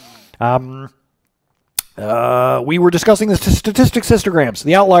 we were discussing the statistics histograms,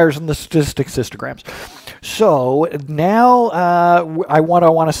 the outliers in the statistics histograms. So now what I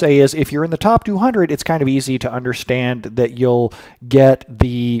want to say is, if you're in the top 200, it's kind of easy to understand that you'll get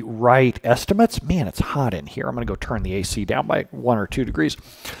the right estimates. Man, it's hot in here. I'm going to go turn the AC down by 1 or 2 degrees.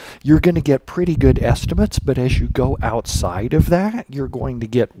 You're going to get pretty good estimates, but as you go outside of that, you're going to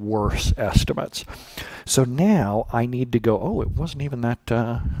get worse estimates. So now I need to go, oh, it wasn't even that,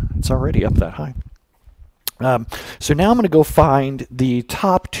 it's already up that high. So now I'm going to go find the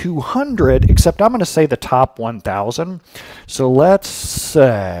top 200, except I'm going to say the top 1,000. So let's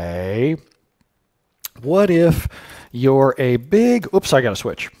say, what if you're a big, oops, I got to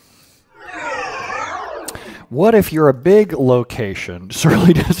switch. What if you're a big location?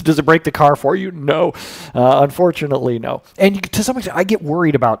 Certainly, does it break the car for you? No. Unfortunately, no. And to some extent, I get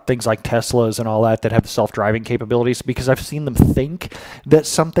worried about things like Teslas and all that have self-driving capabilities, because I've seen them think that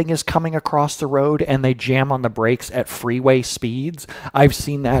something is coming across the road and they jam on the brakes at freeway speeds. I've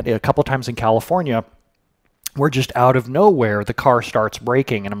seen that a couple times in California, where just out of nowhere the car starts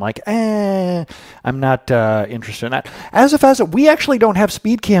braking, and I'm like, I'm not interested in that. As we actually don't have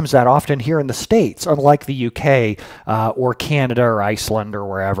speed cams that often here in the States, unlike the UK or Canada or Iceland or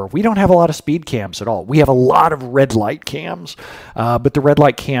wherever. We don't have a lot of speed cams at all. We have a lot of red light cams, but the red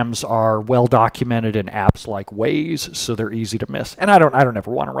light cams are well documented in apps like Waze, so they're easy to miss. And I don't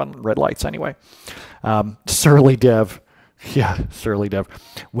ever want to run red lights anyway. Surly Dev. Yeah, Surly Dev.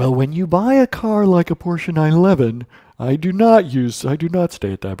 Well, when you buy a car like a Porsche 911, I do not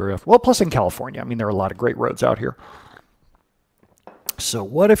stay at that very often. Well, plus in California, I mean, there are a lot of great roads out here. So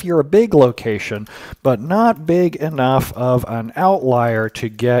what if you're a big location, but not big enough of an outlier to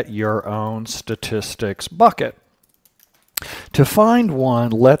get your own statistics bucket? To find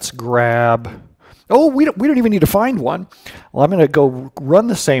one, let's grab... Oh, we don't even need to find one. Well, I'm going to go run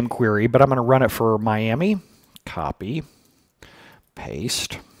the same query, but I'm going to run it for Miami. Copy,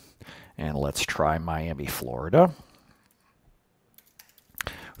 paste, and let's try Miami, Florida.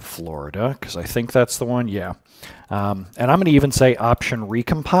 Florida, because I think that's the one, yeah. And I'm going to even say option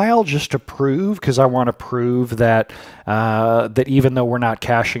recompile just to prove, because I want to prove that that even though we're not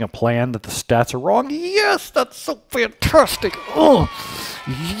caching a plan, that the stats are wrong. Yes, that's so fantastic. Oh,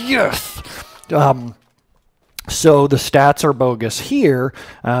 yes. So the stats are bogus here.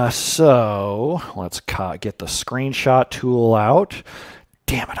 So let's get the screenshot tool out.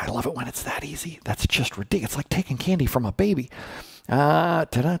 Damn it, I love it when it's that easy. That's just ridiculous. It's like taking candy from a baby. We'll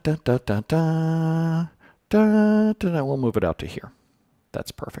move it out to here.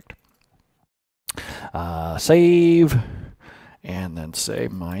 That's perfect. Save, and then say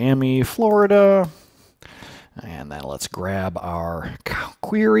Miami, Florida. And then let's grab our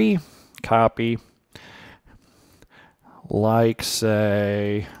query, copy, like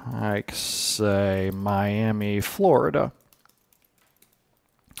say Miami, Florida.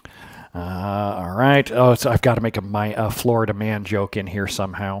 All right. Oh, so I've got to make a Florida man joke in here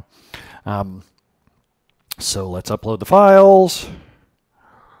somehow. So let's upload the files.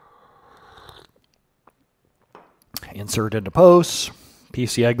 Insert into posts.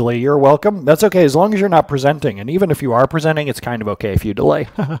 PC Ugly, you're welcome. That's okay as long as you're not presenting. And even if you are presenting, it's kind of okay if you delay.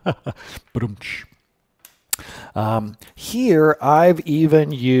 Here, I've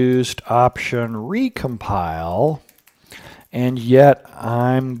even used option recompile, and yet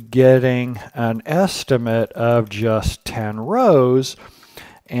I'm getting an estimate of just 10 rows,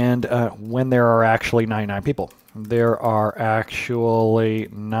 and when there are actually 99 people. There are actually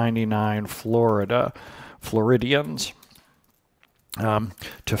 99 Floridians.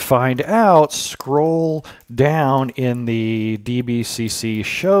 To find out, scroll down in the DBCC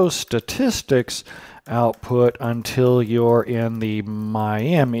show statistics output until you're in the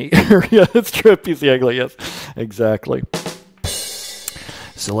Miami area. It's true, PC Ugly, yes, exactly.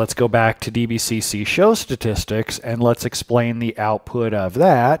 So let's go back to DBCC show statistics and let's explain the output of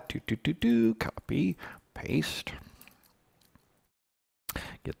that. Copy, paste.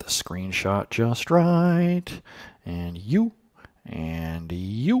 Get the screenshot just right. And you. And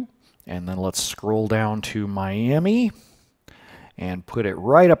you. And then let's scroll down to Miami and put it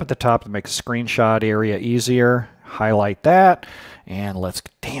right up at the top to make the screenshot area easier. Highlight that. And let's,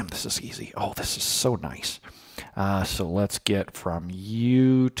 damn, this is easy. Oh, this is so nice. So let's get from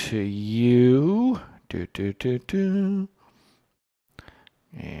you to you.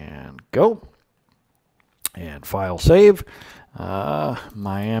 And go. And file save.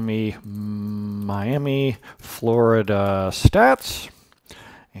 Miami, Florida stats.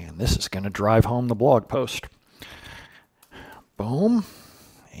 And this is going to drive home the blog post. Boom.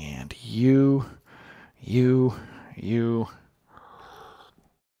 And you,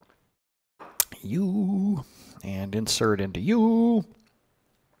 and insert into you.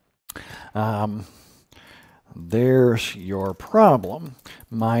 There's your problem.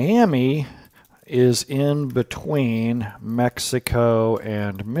 Miami is in between Mexico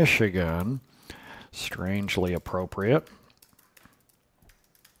and Michigan. Strangely appropriate.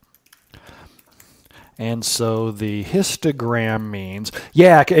 And so the histogram means,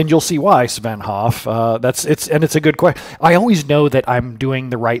 yeah, and you'll see why, Sven Hoff. It's a good question. I always know that I'm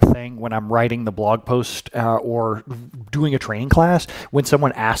doing the right thing when I'm writing the blog post or doing a training class. When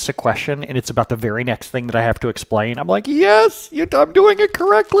someone asks a question and it's about the very next thing that I have to explain, I'm like, yes, I'm doing it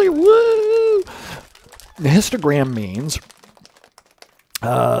correctly. Woo! The histogram means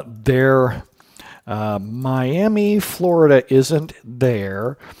Miami, Florida isn't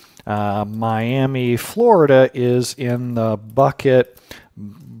there. Miami, Florida is in the bucket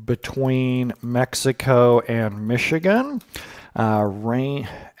between Mexico and Michigan.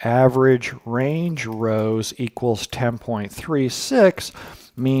 Average range rows equals 10.36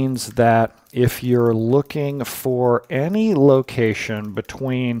 means that if you're looking for any location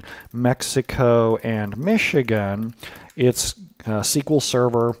between Mexico and Michigan, it's SQL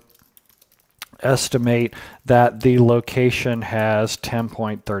Server estimate that the location has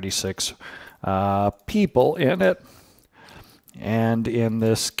 10.36 people in it. And in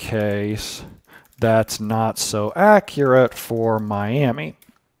this case, that's not so accurate for Miami.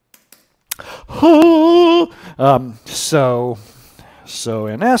 So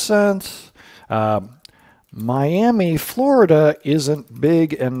in essence, Miami, Florida isn't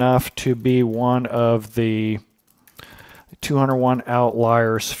big enough to be one of the 201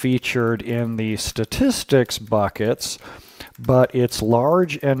 outliers featured in the statistics buckets, but it's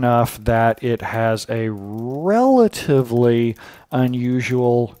large enough that it has a relatively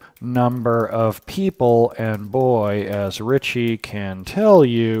unusual number of people, and boy, as Richie can tell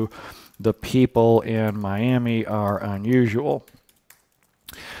you, the people in Miami are unusual.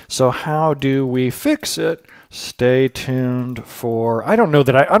 So how do we fix it? Stay tuned for, I don't know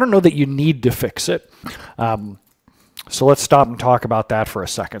that you need to fix it. So let's stop and talk about that for a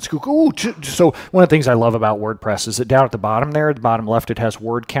second. So one of the things I love about WordPress is that down at the bottom there, the bottom left, it has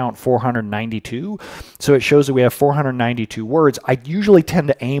word count 492. So it shows that we have 492 words. I usually tend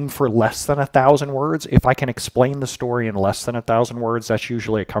to aim for less than 1,000 words. If I can explain the story in less than 1,000 words, that's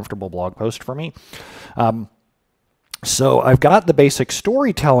usually a comfortable blog post for me. So I've got the basic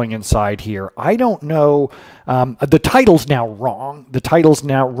storytelling inside here. I don't know, the title's now wrong. The title's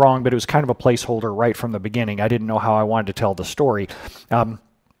now wrong, but it was kind of a placeholder right from the beginning. I didn't know how I wanted to tell the story.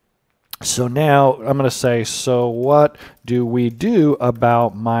 So now I'm going to say, so what do we do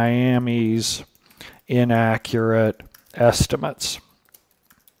about Miami's inaccurate estimates?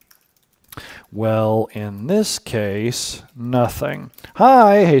 Well, in this case, nothing.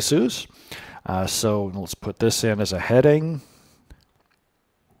 Hi, Jesus. So let's put this in as a heading.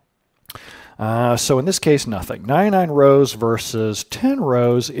 So in this case, nothing. 99 rows versus 10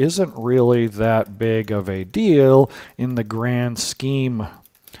 rows isn't really that big of a deal in the grand scheme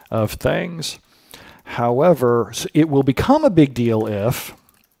of things. However, it will become a big deal if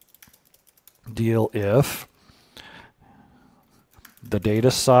the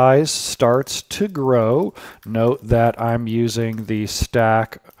data size starts to grow. Note that I'm using the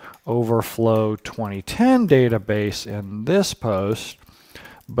Stack Overflow 2010 database in this post,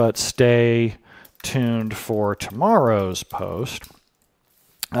 but stay tuned for tomorrow's post.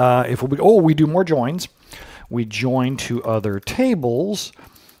 If we do more joins, we join to other tables,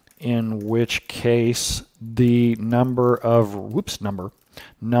 in which case the number of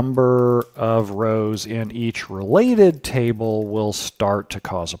rows in each related table will start to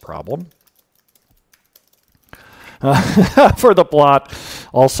cause a problem. For the plot,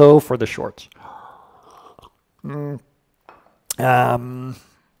 also for the shorts. That's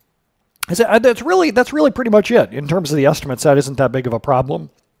really pretty much it. In terms of the estimates, that isn't that big of a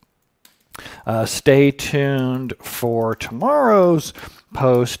problem. Stay tuned for tomorrow's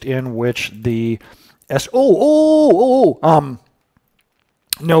post, in which the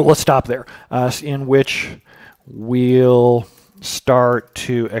no, let's stop there. In which we'll start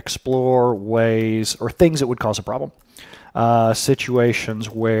to explore ways or things that would cause a problem.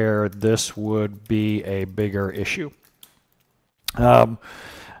 Situations where this would be a bigger issue. I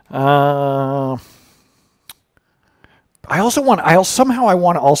want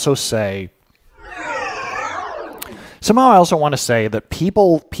to say that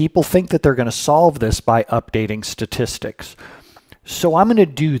people think that they're going to solve this by updating statistics. So I'm going to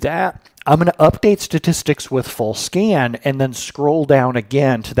do that. I'm going to update statistics with full scan and then scroll down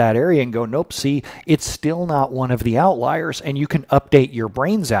again to that area and go, nope, see, it's still not one of the outliers, and you can update your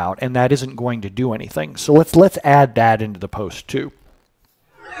brains out, and that isn't going to do anything. So let's add that into the post too.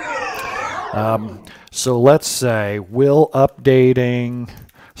 So let's say, will updating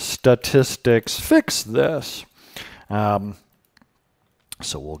statistics fix this? So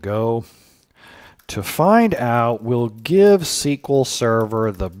we'll go to find out. We'll give SQL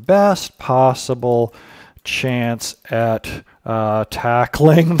Server the best possible chance at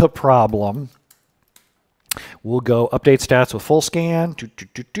tackling the problem. We'll go update stats with full scan.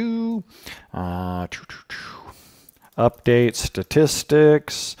 Update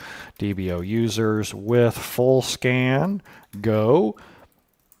statistics, DBO users with full scan. Go.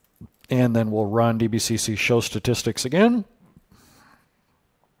 And then we'll run dbcc show statistics again.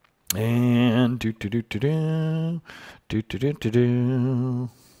 And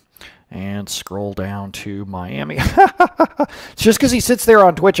and scroll down to Miami. It's just because he sits there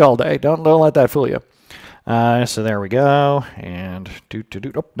on Twitch all day. Don't let that fool you. So there we go. And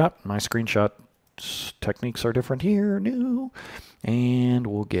oh, not my screenshot techniques are different here. No. And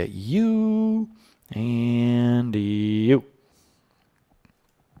we'll get you and you.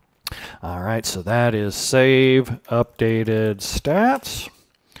 All right, so that is save updated stats.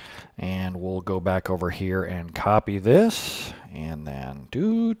 And we'll go back over here and copy this, and then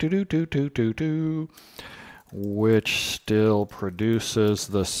which still produces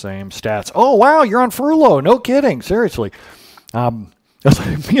the same stats. Oh, wow, you're on furlough. No kidding. Seriously. That's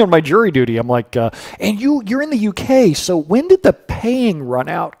like me on my jury duty. I'm like, and you're in the UK, so when did the paying run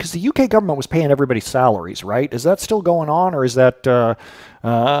out? Because the UK government was paying everybody's salaries, right? Is that still going on, or is that done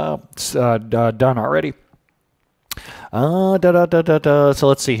already? So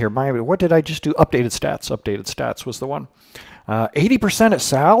let's see here. What did I just do? Updated stats. Updated stats was the one. 80% at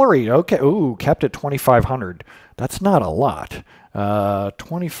salary. Okay. Ooh, kept at 2,500. That's not a lot.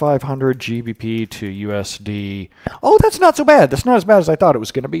 2,500 GBP to USD. Oh, that's not so bad. That's not as bad as I thought it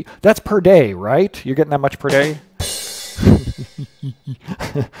was going to be. That's per day, right? You're getting that much per day?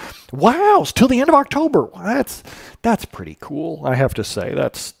 Wow, it's till the end of October. That's pretty cool, I have to say.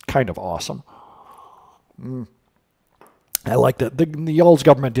 That's kind of awesome. I like that. The Yoles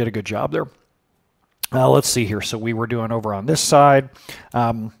government did a good job there. Let's see here. So we were doing over on this side.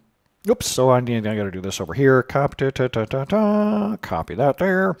 Oops, so I got to do this over here. Copy that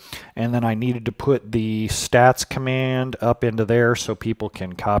there. And then I needed to put the stats command up into there so people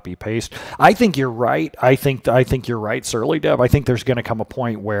can copy paste. I think you're right. I think you're right, Surly Dev. I think there's going to come a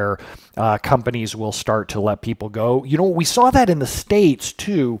point where companies will start to let people go. You know, we saw that in the States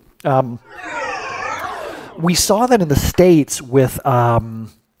too. We saw that in the States with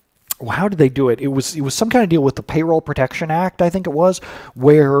how did they do it? It was some kind of deal with the Payroll Protection Act, I think it was,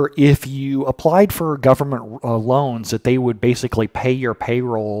 where if you applied for government loans, that they would basically pay your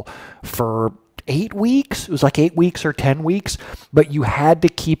payroll for 8 weeks. It was like 8 weeks or 10 weeks, but you had to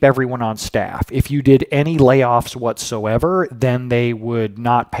keep everyone on staff. If you did any layoffs whatsoever, then they would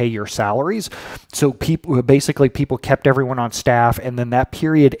not pay your salaries. So people kept everyone on staff, and then that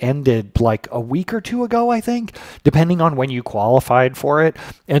period ended like a week or two ago, I think, depending on when you qualified for it.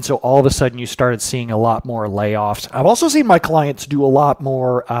 And so all of a sudden you started seeing a lot more layoffs. I've also seen my clients do a lot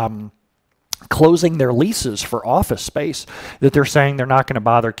more closing their leases for office space, that they're saying they're not going to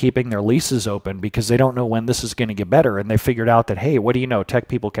bother keeping their leases open because they don't know when this is going to get better. And they figured out that, hey, what do you know? Tech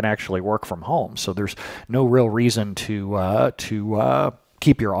people can actually work from home. So there's no real reason to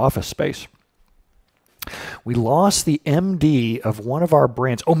keep your office space. We lost the MD of one of our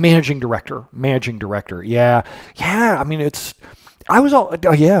brands. Oh, managing director. Managing director. Yeah. I mean, so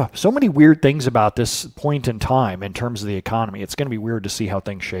many weird things about this point in time in terms of the economy. It's going to be weird to see how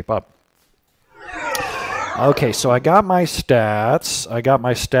things shape up. Okay, so I got my stats.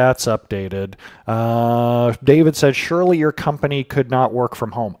 Updated. David said, surely your company could not work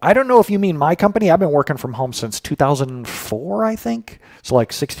from home. I don't know if you mean my company. I've been working from home since 2004, I think. So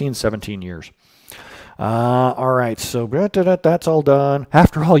like 16, 17 years. All right, so that's all done.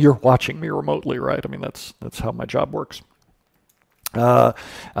 After all, you're watching me remotely, right? I mean, that's how my job works. So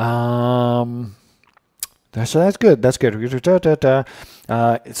that's good. That's good.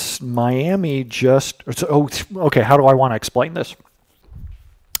 It's Miami just. Okay. How do I want to explain this?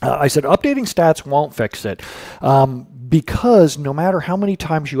 I said updating stats won't fix it because no matter how many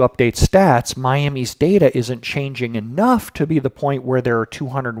times you update stats, Miami's data isn't changing enough to be the point where there are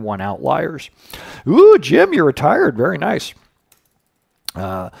 201 outliers. Ooh, Jim, you're retired. Very nice.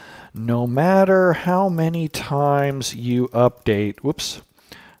 No matter how many times you update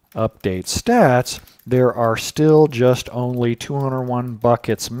stats, there are still just only 201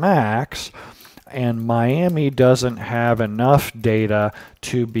 buckets max, and Miami doesn't have enough data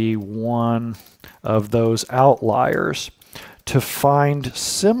to be one of those outliers. To find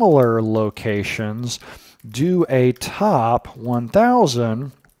similar locations, do a top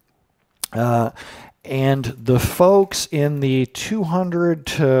 1,000, and the folks in the 200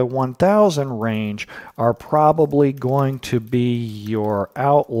 to 1,000 range are probably going to be your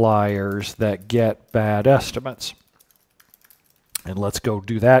outliers that get bad estimates. And let's go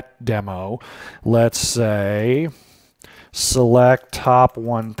do that demo. Let's say select top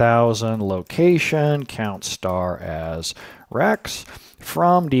 1,000 location, count star as Rex.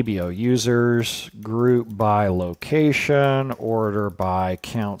 From DBO users, group by location, order by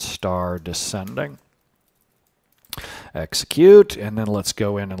count star descending. Execute, and then let's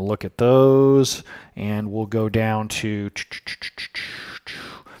go in and look at those, and we'll go down to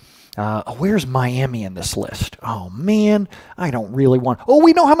where's Miami in this list? Oh man, I don't really want. Oh,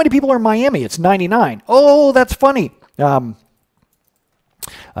 we know how many people are in Miami. It's 99. Oh, that's funny.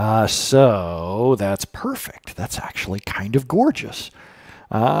 So that's perfect. That's actually kind of gorgeous.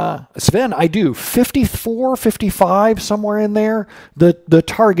 Sven, I do 54, 55, somewhere in there. The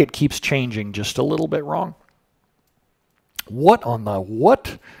target keeps changing just a little bit wrong. What on the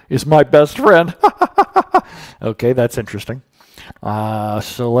what is my best friend? Okay, that's interesting.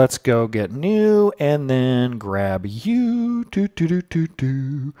 So let's go get new and then grab you.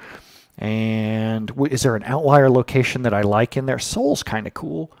 And is there an outlier location that I like in there? Seoul's kind of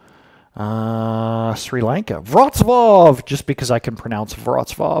cool. Sri Lanka. Wrocław, just because I can pronounce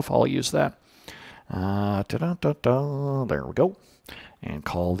Wrocław, I'll use that. There we go. And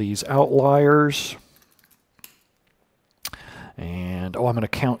call these outliers. And I'm going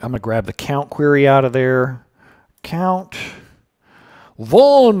to grab the count query out of there. count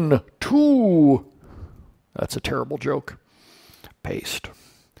 1, 2. That's a terrible joke. Paste.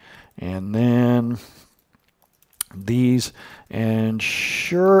 And then these, and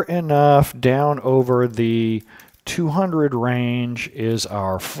sure enough, down over the 200 range is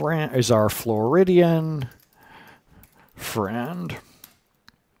our Floridian friend.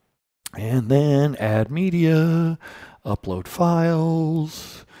 And then add media, upload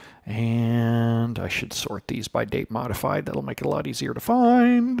files, and I should sort these by date modified. That'll make it a lot easier to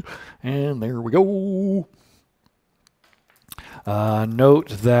find. And there we go. Note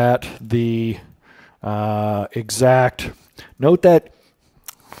that the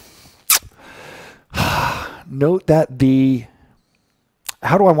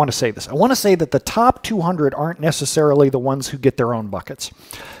how do I want to say this? I want to say that the top 200 aren't necessarily the ones who get their own buckets.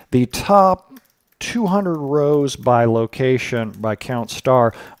 The top 200 rows by location, by count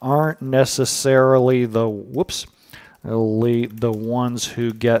star, aren't necessarily the ones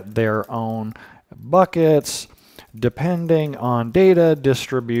who get their own buckets, depending on data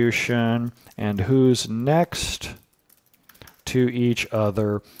distribution and who's next to each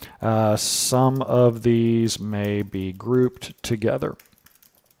other. Some of these may be grouped together.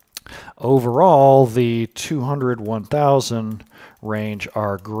 Overall, the 200, 1000 range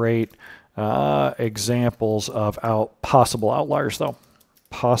are great examples of possible outliers, though.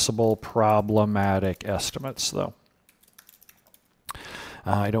 Possible problematic estimates, though.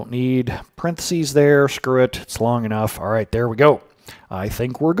 I don't need parentheses there. Screw it. It's long enough. All right, there we go. I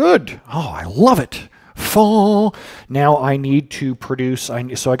think we're good. Oh, I love it. Now I need to produce,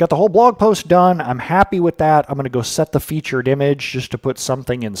 so I got the whole blog post done. I'm happy with that. I'm going to go set the featured image just to put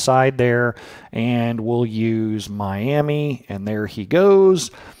something inside there, and we'll use Miami, and there he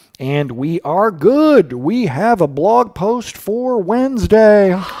goes. And we are good. We have a blog post for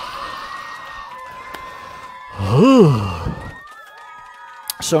Wednesday.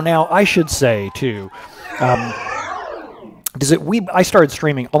 So now I should say too, I started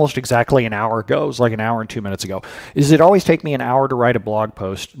streaming almost exactly an hour ago. It was like an hour and 2 minutes ago. Does it always take me an hour to write a blog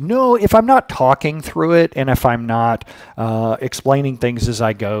post? No, if I'm not talking through it and if I'm not explaining things as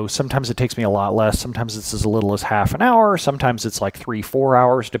I go, sometimes it takes me a lot less. Sometimes it's as little as half an hour. Sometimes it's like 3-4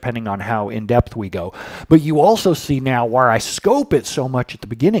 hours, depending on how in-depth we go. But you also see now where I scope it so much at the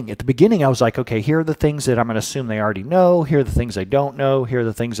beginning. At the beginning, I was like, okay, here are the things that I'm going to assume they already know. Here are the things I don't know. Here are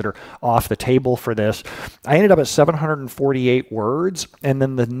the things that are off the table for this. I ended up at 748 words, and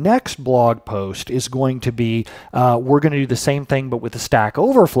then the next blog post is going to be, we're going to do the same thing but with the Stack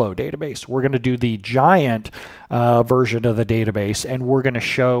Overflow database. We're going to do the giant version of the database, and we're going to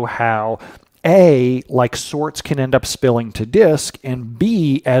show how A, like sorts can end up spilling to disk, and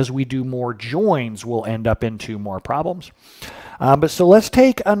B, as we do more joins, we'll end up into more problems. But so let's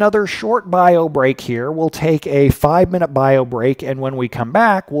take another short bio break here. We'll take a 5-minute bio break, and when we come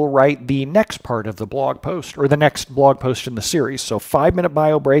back, we'll write the next part of the blog post, or the next blog post in the series. So 5-minute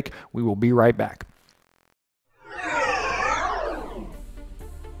bio break. We will be right back.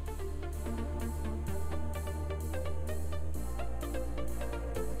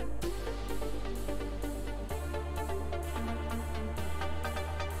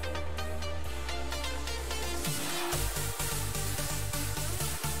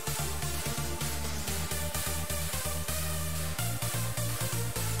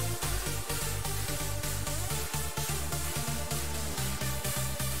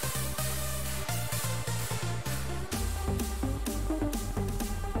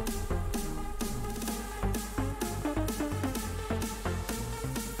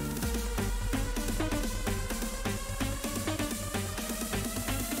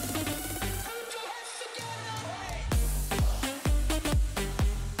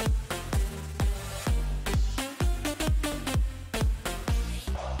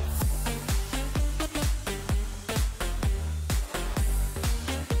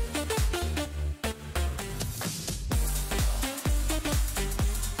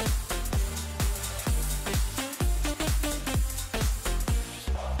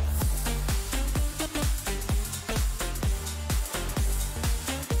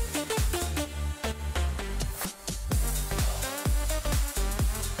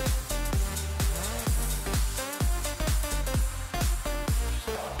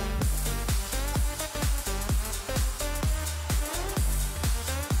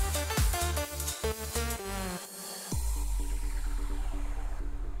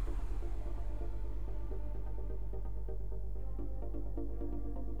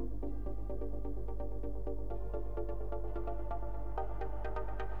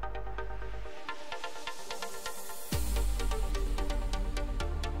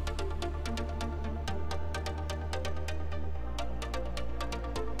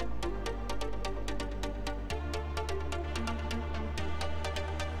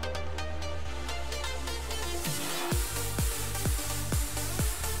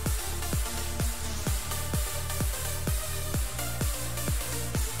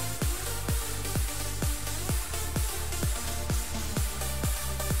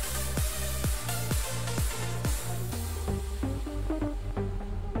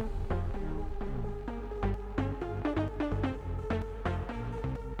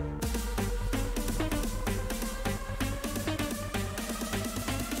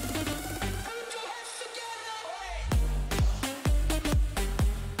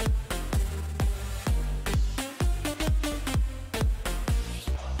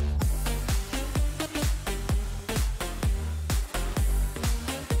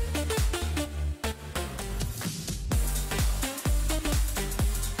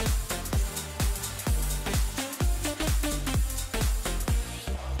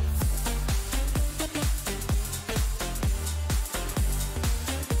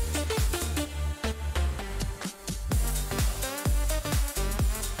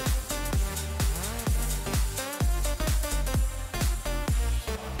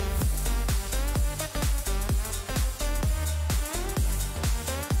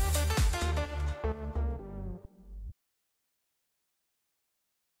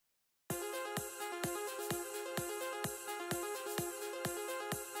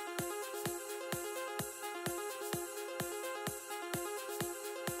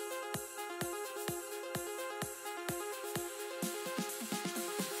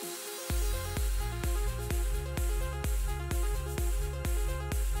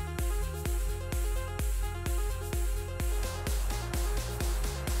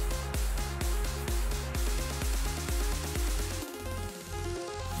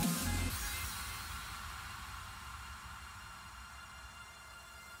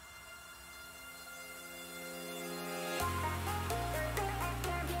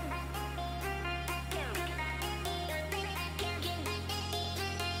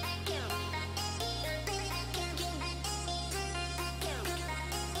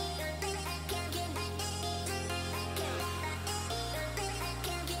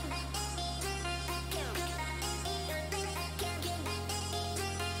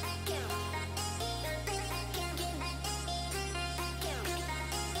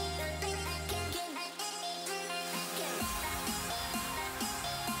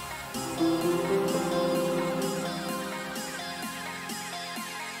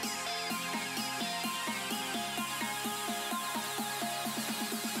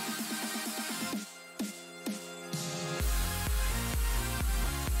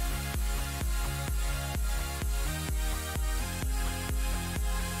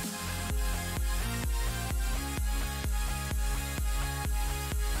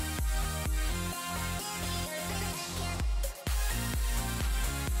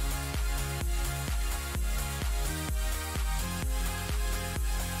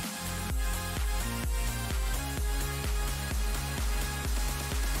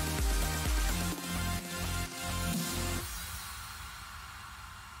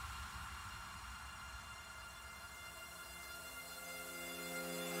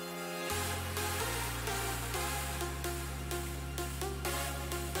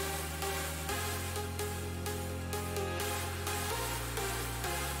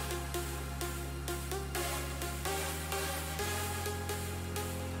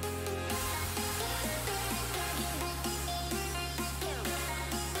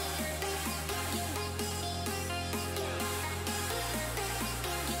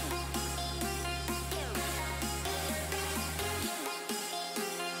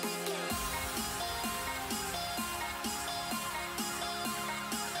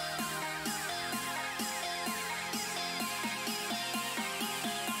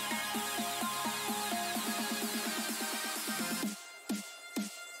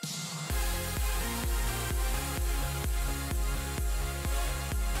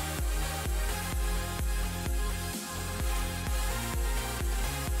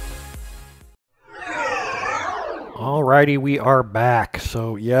 Alrighty, we are back.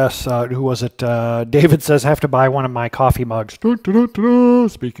 So yes, who was it? David says, have to buy one of my coffee mugs.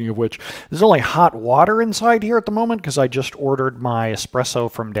 Speaking of which, there's only hot water inside here at the moment because I just ordered my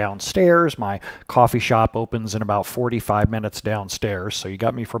espresso from downstairs. My coffee shop opens in about 45 minutes downstairs, so you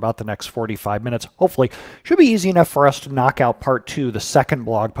got me for about the next 45 minutes. Hopefully, should be easy enough for us to knock out part 2, the second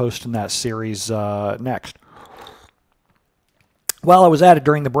blog post in that series next. While I was at it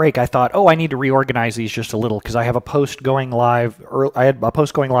during the break, I thought, oh, I need to reorganize these just a little because I have a post going live. I had a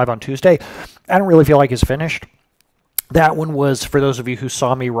post going live on Tuesday. I don't really feel like it's finished. That one was, for those of you who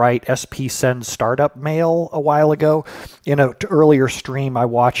saw me write SP Send Startup Mail a while ago. In an earlier stream, I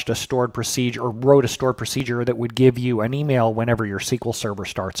watched a stored procedure, or wrote a stored procedure that would give you an email whenever your SQL Server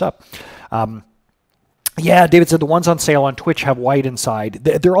starts up. Yeah, David said the ones on sale on Twitch have white inside.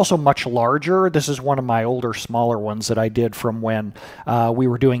 They're also much larger. This is one of my older, smaller ones that I did from when we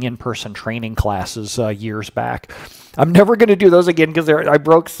were doing in-person training classes years back. I'm never going to do those again because I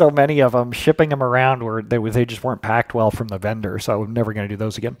broke so many of them. Shipping them around where they just weren't packed well from the vendor, so I'm never going to do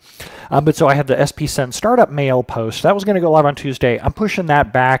those again. But so I had the SP Send Startup Mail post. That was going to go live on Tuesday. I'm pushing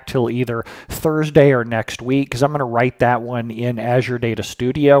that back till either Thursday or next week because I'm going to write that one in Azure Data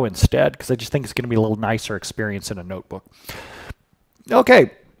Studio instead because I just think it's going to be a little nicer experience in a notebook.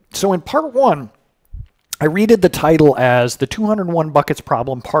 Okay, so in part 1, I redid the title as the 201 Buckets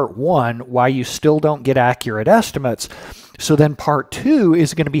Problem Part 1, Why You Still Don't Get Accurate Estimates. So then Part 2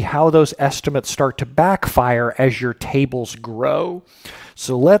 is going to be how those estimates start to backfire as your tables grow.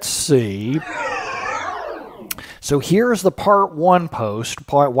 So let's see. So here's the Part 1 post,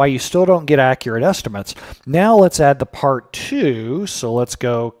 Why You Still Don't Get Accurate Estimates. Now let's add the Part 2. So let's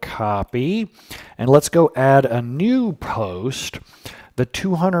go copy, and let's go add a new post. The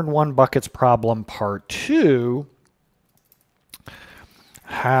 201 Buckets Problem Part 2,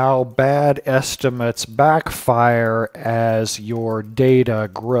 how bad estimates backfire as your data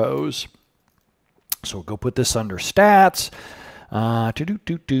grows. So we'll go put this under stats.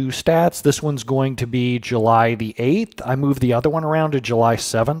 Stats. This one's going to be July the 8th. I moved the other one around to July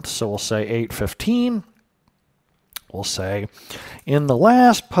 7th, so we'll say 8/15. We'll say, in the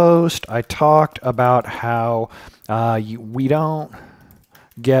last post, I talked about how we don't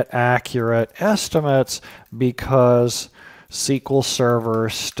get accurate estimates because SQL Server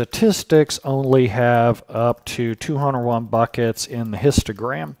statistics only have up to 201 buckets in the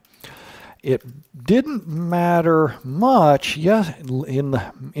histogram. It didn't matter much in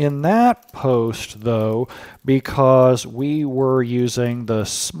that post, though, because we were using the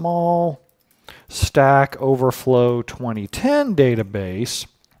small Stack Overflow 2010 database,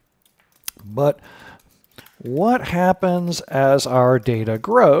 but what happens as our data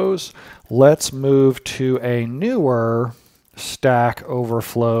grows? Let's move to a newer Stack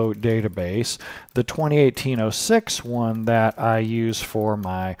Overflow database, the 2018-06 one that I use for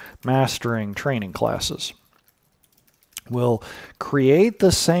my mastering training classes. We'll create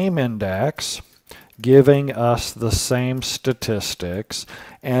the same index, giving us the same statistics,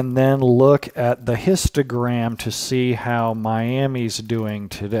 and then look at the histogram to see how Miami's doing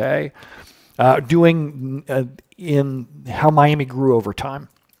today. In how Miami grew over time.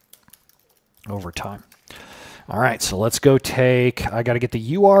 All right, so let's go I got to get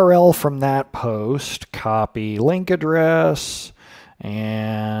the URL from that post, copy link address,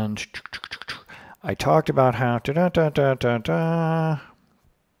 and I talked about how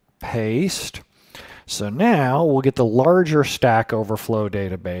paste. So now we'll get the larger Stack Overflow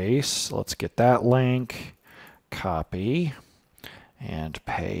database. Let's get that link, copy, and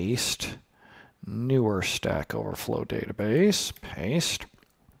paste. Newer Stack Overflow database, paste,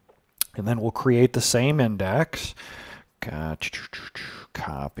 and then we'll create the same index,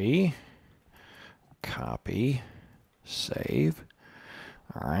 copy, save,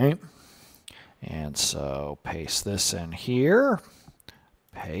 all right, and so paste this in here,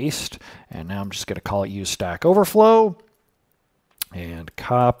 paste, and now I'm just going to call it use Stack Overflow, and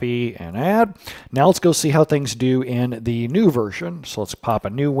copy and add. Now let's go see how things do in the new version. So let's pop a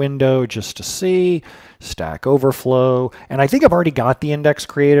new window just to see Stack Overflow. And I think I've already got the index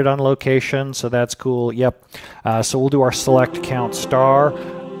created on location, so that's cool. Yep. So we'll do our select count star.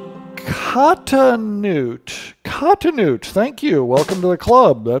 Cotanute, thank you. Welcome to the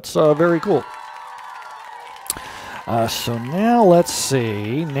club. That's very cool. So now let's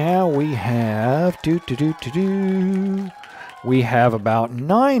see. Now we have we have about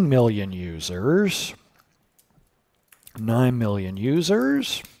 9 million users. 9 million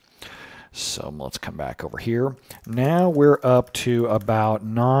users. So let's come back over here. Now we're up to about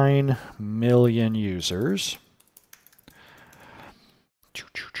 9 million users.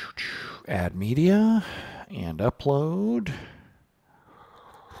 Add media. and upload.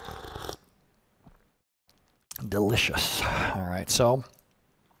 Delicious. All right, so,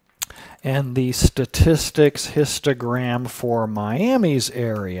 and the statistics histogram for Miami's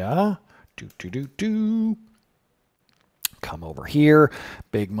area, come over here,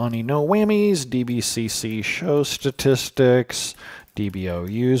 big money, no whammies, DBCC show statistics, DBO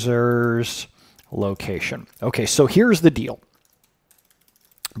users, location. Okay, so here's the deal.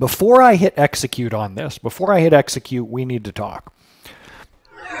 Before I hit execute on this, before I hit execute, we need to talk.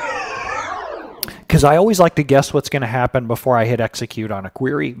 Because I always like to guess what's going to happen before I hit execute on a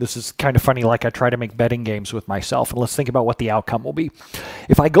query. This is kind of funny, like I try to make betting games with myself, and let's think about what the outcome will be.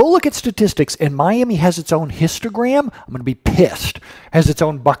 If I go look at statistics and Miami has its own histogram, I'm going to be pissed. Has its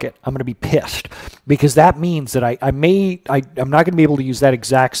own bucket, I'm going to be pissed. Because that means that I'm not going to be able to use that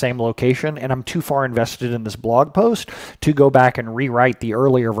exact same location, and I'm too far invested in this blog post to go back and rewrite the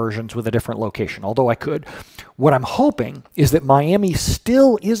earlier versions with a different location, although I could. What I'm hoping is that Miami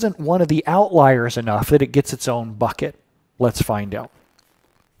still isn't one of the outliers enough that it gets its own bucket. Let's find out.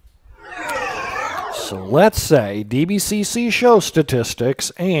 So let's say DBCC show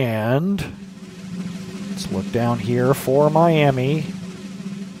statistics, and let's look down here for Miami.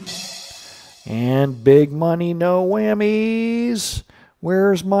 And big money, no whammies.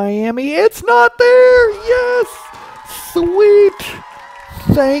 Where's Miami? It's not there. Yes. Sweet.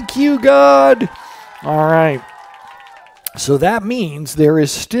 Thank you, God. All right. So that means there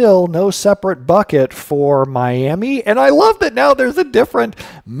is still no separate bucket for Miami. And I love that now there's a different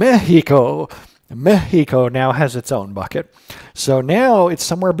Mexico. Mexico now has its own bucket. So now it's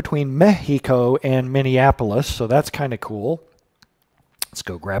somewhere between Mexico and Minneapolis. So that's kind of cool. Let's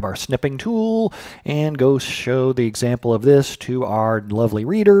go grab our snipping tool and go show the example of this to our lovely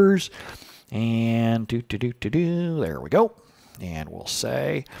readers. And there we go. And we'll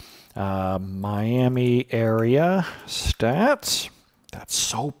say Miami area stats. That's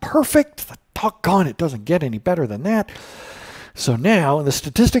so perfect. Doggone, it doesn't get any better than that. So now in the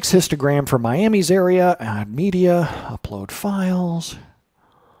statistics histogram for Miami's area, add media, upload files.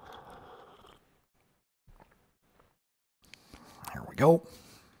 There we go.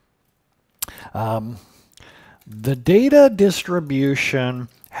 The data distribution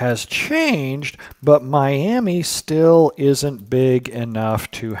has changed, but Miami still isn't big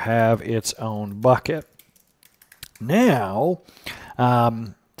enough to have its own bucket. Now,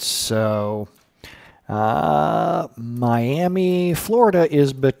 Miami, Florida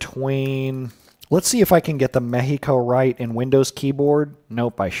is between, let's see if I can get the Mexico right in Windows keyboard.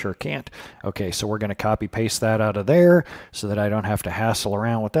 Nope, I sure can't. Okay, so we're going to copy paste that out of there so that I don't have to hassle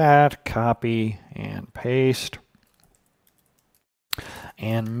around with that. Copy and paste.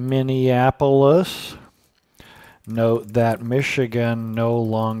 And Minneapolis, note that Michigan no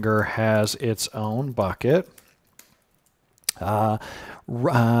longer has its own bucket.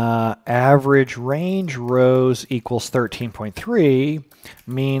 Average range rows equals 13.3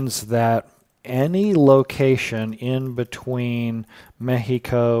 means that any location in between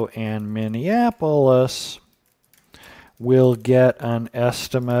Mexico and Minneapolis will get an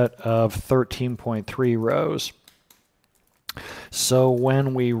estimate of 13.3 rows. So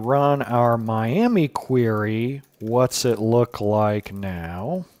when we run our Miami query, what's it look like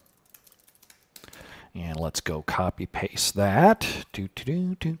now? And let's go copy paste that.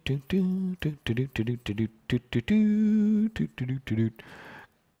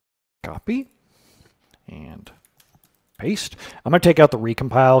 Copy and paste. I'm going to take out the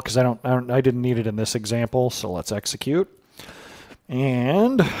recompile because I didn't need it in this example. So let's execute.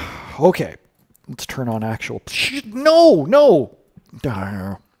 And okay, let's turn on actual. No.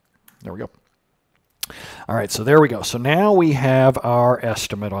 There we go. All right, so there we go. So now we have our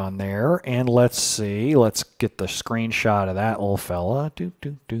estimate on there, and let's see. Let's get the screenshot of that little fella.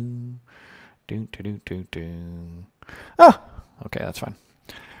 Ah, okay, that's fine.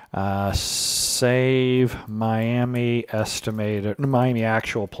 Save Miami estimated, Miami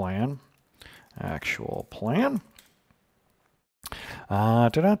actual plan. Actual plan.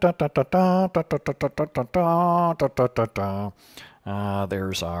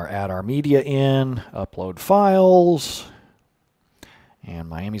 There's our add our media in, upload files, and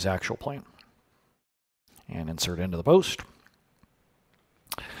Miami's actual plan. And insert into the post.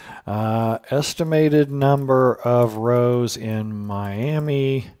 Estimated number of rows in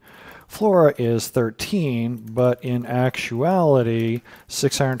Miami, Flora is 13, but in actuality,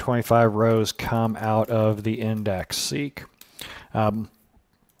 625 rows come out of the index seek.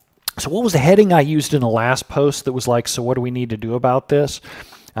 So what was the heading I used in the last post that was like, so what do we need to do about this?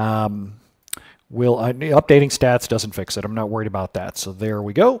 Updating stats doesn't fix it. I'm not worried about that. So there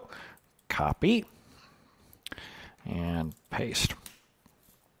we go. Copy. and paste.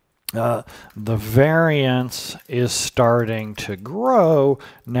 The variance is starting to grow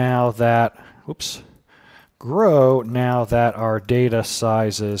now that, our data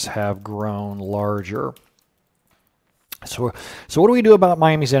sizes have grown larger. So what do we do about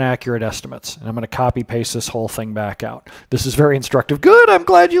Miami's inaccurate estimates? And I'm going to copy paste this whole thing back out. This is very instructive. Good, I'm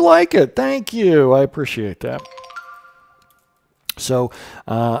glad you like it. Thank you, I appreciate that. So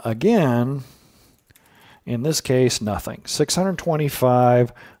again, in this case, nothing.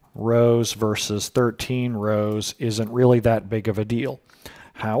 625 rows versus 13 rows isn't really that big of a deal.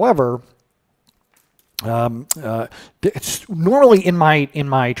 However, it's normally in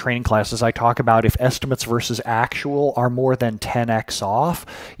my training classes, I talk about if estimates versus actual are more than 10x off,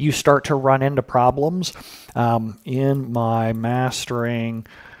 you start to run into problems. In my mastering,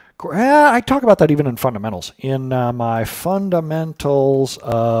 I talk about that even in fundamentals. In my fundamentals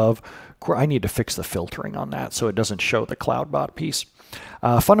of, I need to fix the filtering on that so it doesn't show the CloudBot piece.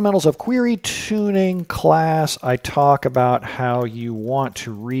 Fundamentals of Query Tuning class, I talk about how you want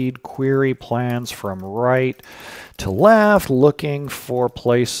to read query plans from right to left, looking for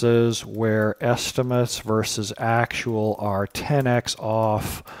places where estimates versus actual are 10x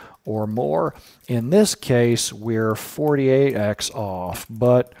off or more. In this case, we're 48x off,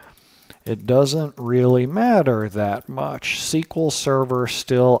 but it doesn't really matter that much. SQL Server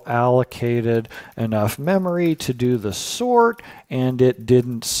still allocated enough memory to do the sort, and it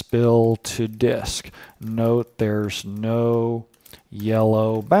didn't spill to disk. Note there's no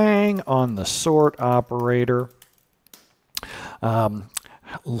yellow bang on the sort operator.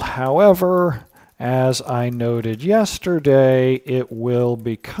 However, as I noted yesterday, it will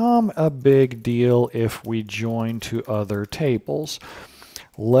become a big deal if we join to other tables.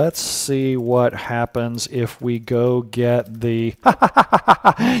 Let's see what happens if we go get the...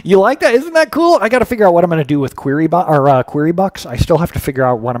 You like that? Isn't that cool? I got to figure out what I'm going to do with query bucks. I still have to figure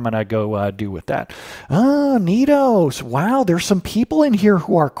out what I'm going to go do with that. Ah, neatos. Wow, there's some people in here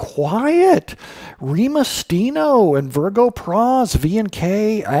who are quiet. Rima Stino and Virgo Praz,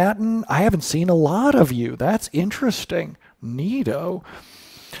 V&K, Atten. I haven't seen a lot of you. That's interesting. Neato.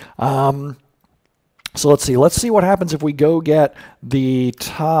 So let's see what happens if we go get the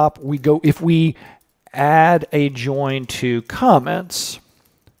top. If we add a join to comments,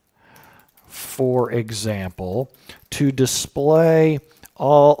 for example, to display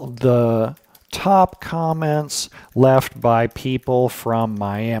all the top comments left by people from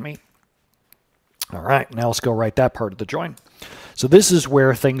Miami. All right, now let's go write that part of the join. So this is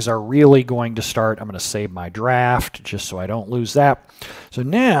where things are really going to start. I'm going to save my draft just so I don't lose that. So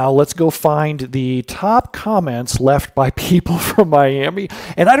now let's go find the top comments left by people from Miami.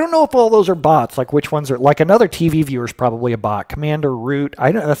 And I don't know if all those are bots, like which ones are, like another TV viewer is probably a bot. Commander Root,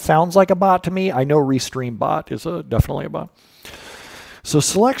 that sounds like a bot to me. I know Restream Bot is definitely a bot. So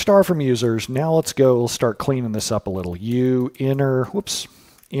select star from users. Now let's go, we'll start cleaning this up a little.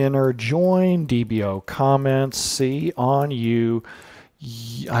 Inner join DBO comments C on U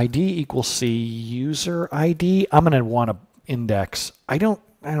ID equals C user ID. I'm going to want to index. I don't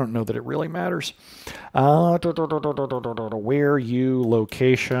know that it really matters. Where U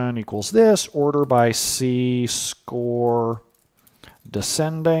location equals this. Order by C score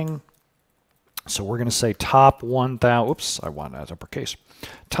descending. So we're going to say top 1,000. Oops, I want that uppercase.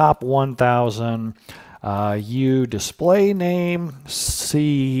 Top 1,000. U display name,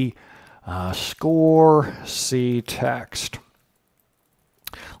 C score, C text.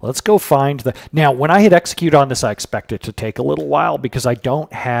 Let's go find the... Now, when I hit execute on this, I expect it to take a little while because I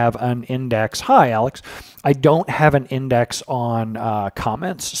don't have an index. Hi, Alex. I don't have an index on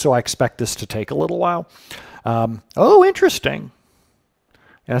comments, so I expect this to take a little while. Oh, interesting.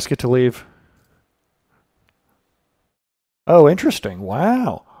 Ask it to leave. Oh, interesting.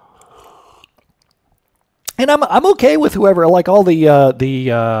 Wow. And I'm okay with whoever, like all you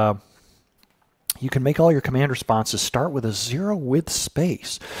can make all your command responses start with a 0 with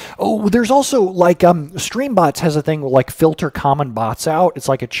space. Oh, there's also like StreamBots has a thing like filter common bots out. It's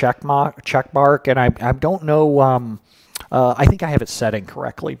like a check mark, and I don't know. I think I have it set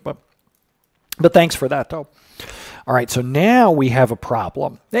incorrectly, but thanks for that though. All right, so now we have a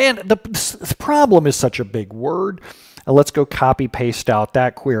problem, and the problem is such a big word. Let's go copy paste out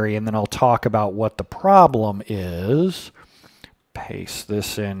that query, and then I'll talk about what the problem is. Paste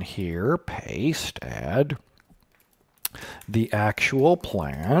this in here, paste, add the actual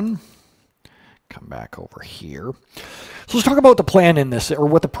plan, come back over here. So let's talk about the plan in this, or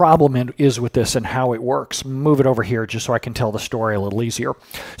what the problem is with this and how it works. Move it over here just so I can tell the story a little easier.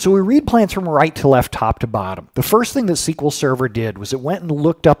 So we read plans from right to left, top to bottom. The first thing that SQL Server did was it went and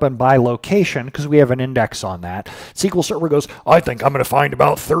looked up and by location, because we have an index on that. SQL Server goes, I think I'm going to find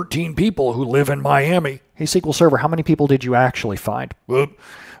about 13 people who live in Miami. Hey, SQL Server, how many people did you actually find?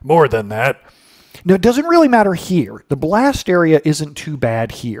 More than that. Now, it doesn't really matter here. The blast area isn't too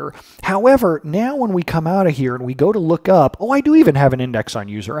bad here. However, now when we come out of here and we go to look up, oh, I do even have an index on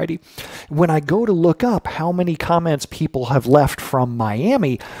user ID. When I go to look up how many comments people have left from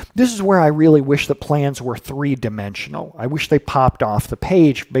Miami, this is where I really wish that plans were three-dimensional. I wish they popped off the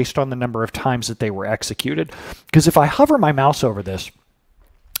page based on the number of times that they were executed. Because if I hover my mouse over this,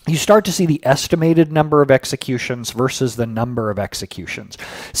 you start to see the estimated number of executions versus the number of executions.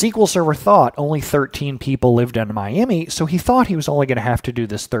 SQL Server thought only 13 people lived in Miami, so he thought he was only going to have to do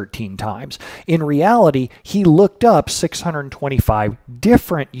this 13 times. In reality, he looked up 625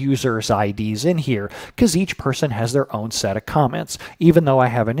 different users' IDs in here because each person has their own set of comments. Even though I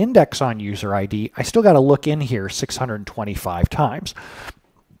have an index on user ID, I still got to look in here 625 times.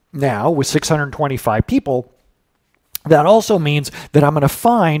 Now, with 625 people, that also means that I'm going to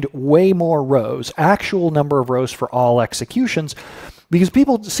find way more rows, actual number of rows for all executions, because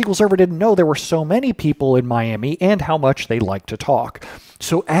SQL Server didn't know there were so many people in Miami and how much they like to talk.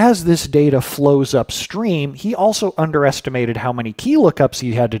 So as this data flows upstream, he also underestimated how many key lookups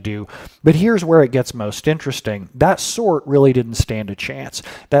he had to do. But here's where it gets most interesting. That sort really didn't stand a chance.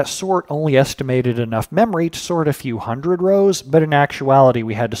 That sort only estimated enough memory to sort a few hundred rows, but in actuality,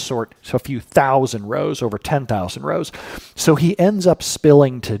 we had to sort a few thousand rows, over 10,000 rows. So he ends up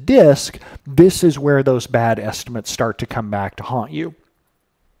spilling to disk. This is where those bad estimates start to come back to haunt you.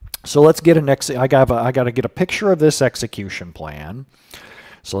 So let's get I got to get a picture of this execution plan.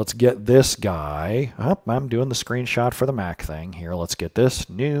 So let's get this guy. Oh, I'm doing the screenshot for the Mac thing here. Let's get this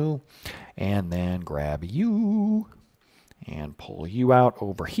new, and then grab you and pull you out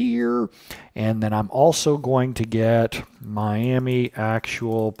over here. And then I'm also going to get Miami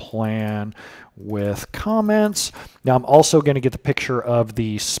actual plan with comments. Now I'm also going to get the picture of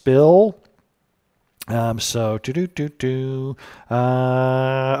the spill. I'm not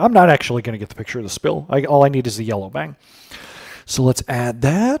actually going to get the picture of the spill. All I need is the yellow bang. So let's add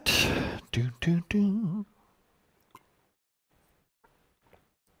that.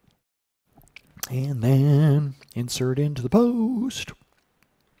 And then insert into the post.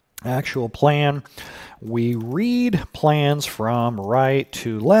 Actual plan. We read plans from right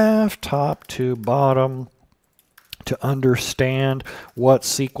to left, top to bottom, to understand what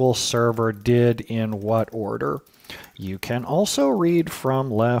SQL Server did in what order. You can also read from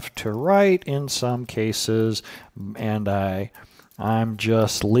left to right in some cases, and I'm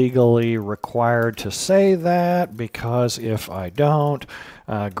just legally required to say that, because if I don't,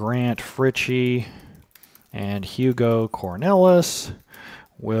 Grant Fritchie and Hugo Cornelis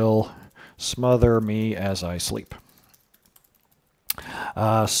will smother me as I sleep.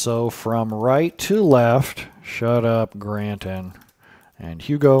 So from right to left, shut up, Grant and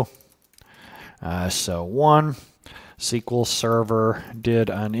Hugo. So 1, SQL Server did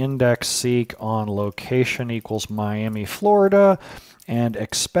an index seek on location equals Miami, Florida, and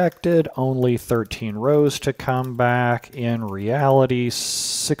expected only 13 rows to come back. In reality,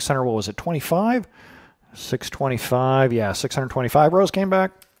 600, what was it, 25? 625, yeah, 625 rows came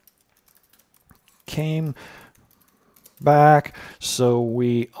back. So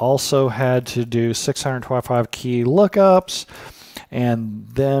we also had to do 625 key lookups, and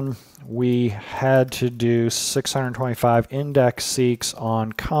then we had to do 625 index seeks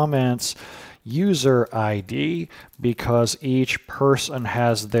on comments user ID, because each person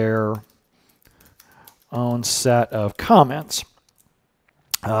has their own set of comments.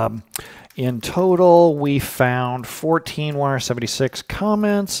 In total, we found 1,476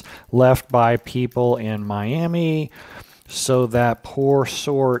 comments left by people in Miami, so that poor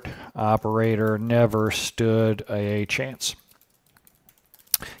sort operator never stood a chance.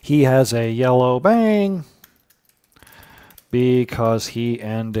 He has a yellow bang because he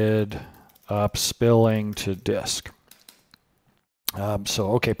ended up spilling to disk.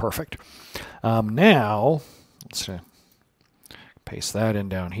 Okay, perfect. Now, let's paste that in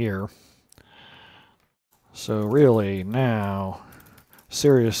down here. So really now,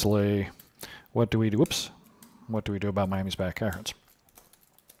 seriously, what do we do? Whoops. What do we do about Miami's backyards?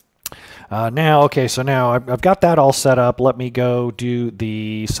 So now I've got that all set up. Let me go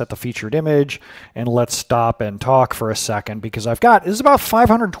do set the featured image, and let's stop and talk for a second, because this is about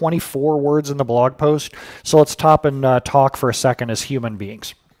 524 words in the blog post. So let's stop and talk for a second as human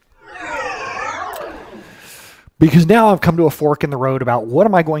beings. Because now I've come to a fork in the road about what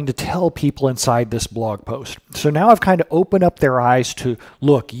am I going to tell people inside this blog post. So now I've kind of opened up their eyes to,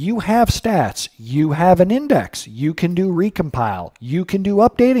 look, you have stats, you have an index, you can do recompile, you can do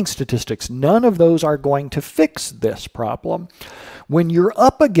updating statistics. None of those are going to fix this problem. When you're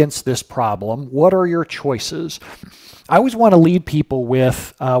up against this problem, what are your choices? I always want to lead people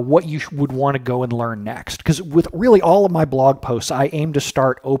with what you would want to go and learn next. Because with really all of my blog posts, I aim to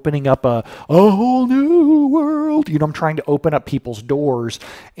start opening up a whole new world. You know, I'm trying to open up people's doors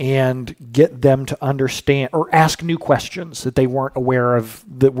and get them to understand or ask new questions that they weren't aware of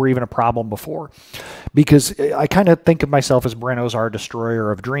that were even a problem before. Because I kind of think of myself as Breno's our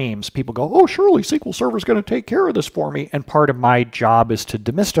destroyer of dreams. People go, oh, surely SQL Server is going to take care of this for me. And part of my job is to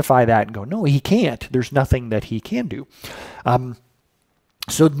demystify that and go, no, he can't. There's nothing that he can do.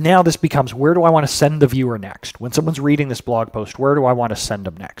 So now this becomes, where do I want to send the viewer next? When someone's reading this blog post, where do I want to send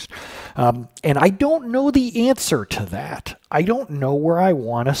them next? And I don't know the answer to that. I don't know where I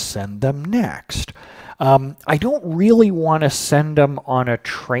want to send them next. I don't really want to send them on a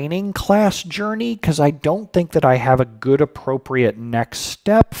training class journey because I don't think that I have a good appropriate next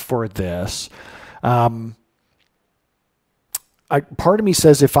step for this. Part of me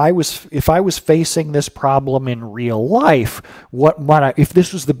says if I was facing this problem in real life, if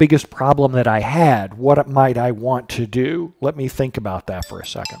this was the biggest problem that I had, what might I want to do? Let me think about that for a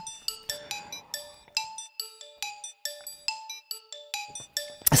second.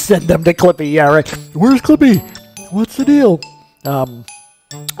 Send them to Clippy, yeah, right. Where's Clippy? What's the deal? Oh,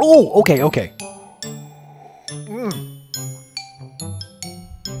 okay.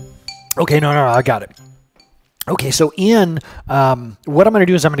 Okay, no, I got it. Okay, so what I'm going to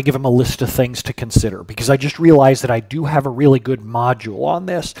do is I'm going to give them a list of things to consider because I just realized that I do have a really good module on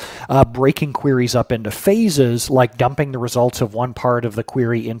this, breaking queries up into phases, like dumping the results of one part of the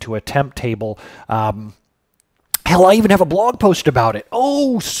query into a temp table. Hell, I even have a blog post about it.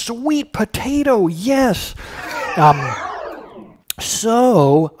 Oh, sweet potato, yes.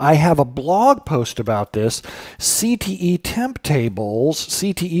 So I have a blog post about this, CTE temp tables,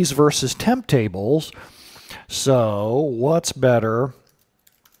 CTEs versus temp tables. So what's better,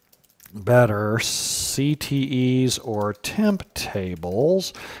 CTEs or temp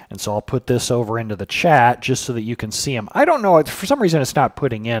tables? And so I'll put this over into the chat just so that you can see them. I don't know, for some reason it's not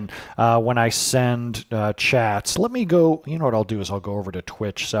putting in when I send chats. Let me go, you know what I'll do is I'll go over to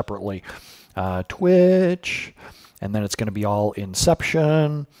Twitch separately. Twitch, and then it's going to be all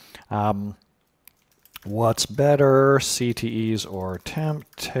Inception. What's better, CTEs or temp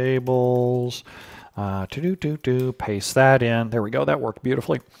tables? Paste that in. There we go. That worked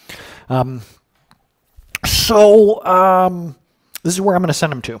beautifully. This is where I'm going to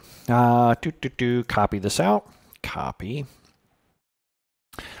send them to. Copy this out. Copy.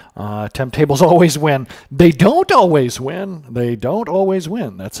 Temp tables always win. They don't always win. They don't always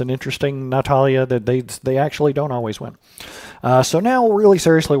win. That's an interesting, Natalia, that they actually don't always win. So now, really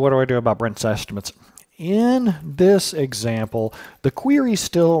seriously, what do I do about Brent's estimates? In this example, the query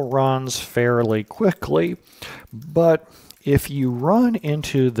still runs fairly quickly, but if you run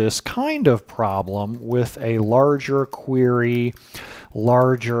into this kind of problem with a larger query,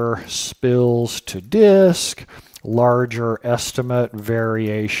 larger spills to disk, larger estimate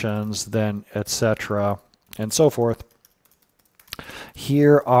variations, then etc., and so forth,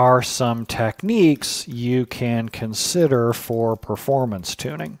 here are some techniques you can consider for performance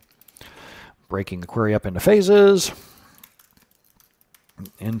tuning. Breaking the query up into phases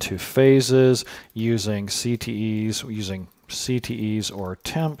using CTEs or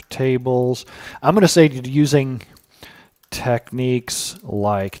temp tables. I'm going to say using techniques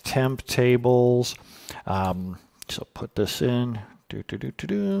like temp tables. So put this in,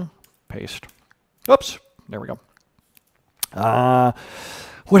 paste. Oops, there we go.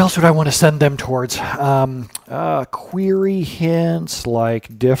 What else would I want to send them towards? Query hints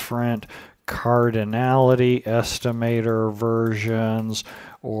like different cardinality estimator versions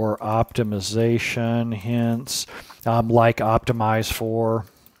or optimization hints like optimize for,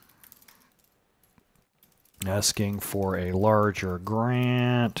 asking for a larger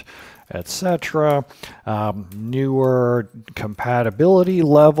grant, etc. Newer compatibility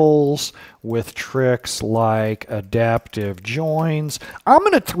levels with tricks like adaptive joins. I'm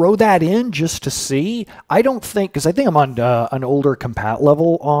going to throw that in just to see. I don't think, because I think I'm on an older compat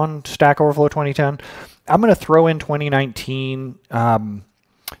level on Stack Overflow 2010. I'm going to throw in 2019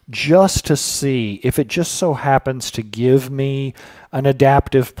 just to see if it just so happens to give me an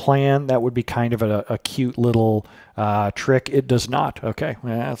adaptive plan. That would be kind of a cute little trick. It does not. Okay,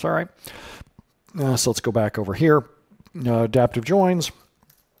 that's all right. So let's go back over here. Adaptive joins.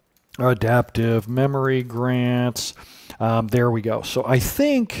 Adaptive memory grants. There we go. So I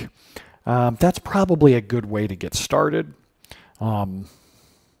think that's probably a good way to get started.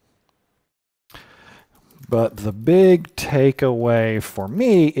 But the big takeaway for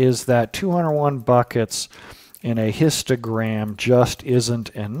me is that 201 buckets in a histogram just isn't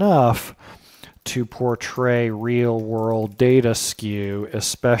enough to portray real-world data skew,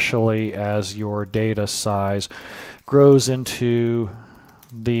 especially as your data size grows into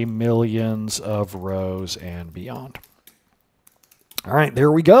the millions of rows and beyond. All right,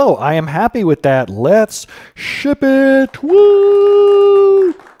 there we go. I am happy with that. Let's ship it.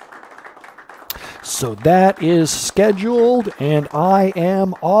 Woo! So that is scheduled, and I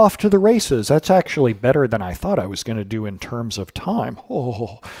am off to the races. That's actually better than I thought I was going to do in terms of time.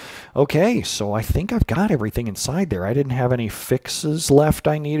 Oh, okay, so I think I've got everything inside there. I didn't have any fixes left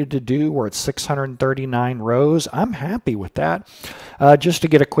I needed to do. We're at 639 rows. I'm happy with that. Just to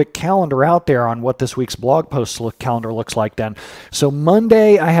get a quick calendar out there on what this week's blog post calendar looks like then. So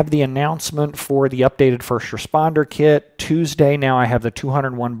Monday, I have the announcement for the updated first responder kit. Tuesday, now I have the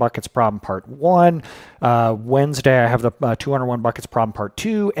 201 buckets problem part 1. Wednesday, I have the 201 buckets problem part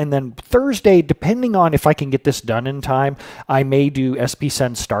 2. And then Thursday, depending on if I can get this done in time, I may do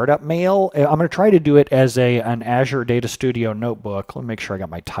SPSend startup mail. I'm going to try to do it as an Azure Data Studio notebook. Let me make sure I got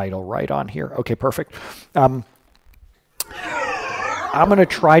my title right on here. Okay, perfect. I'm going to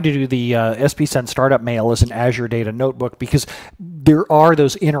try to do the SPSend startup mail as an Azure Data Notebook because there are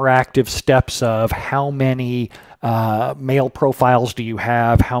those interactive steps of how many mail profiles do you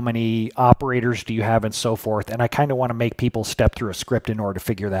have, how many operators do you have, and so forth. And I kind of want to make people step through a script in order to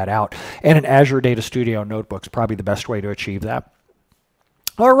figure that out. And an Azure Data Studio Notebook is probably the best way to achieve that.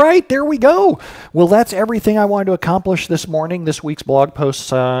 All right, there we go. Well, that's everything I wanted to accomplish this morning. This week's blog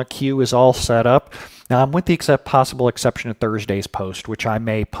post queue is all set up. With the possible exception of Thursday's post, which I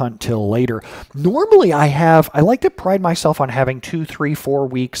may punt till later. Normally I like to pride myself on having 2, 3, 4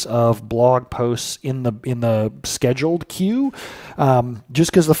 weeks of blog posts in the scheduled queue.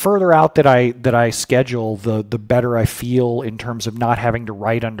 Just because the further out that I schedule, the better I feel in terms of not having to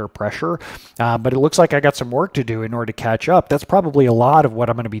write under pressure. But it looks like I got some work to do in order to catch up. That's probably a lot of what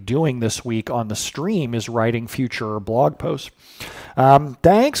I'm going to be doing this week on the stream is writing future blog posts.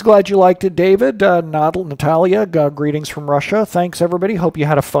 Thanks. Glad you liked it, David. Natalia, greetings from Russia. Thanks, everybody. Hope you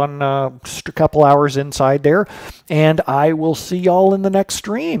had a fun couple hours inside there. And I will see y'all in the next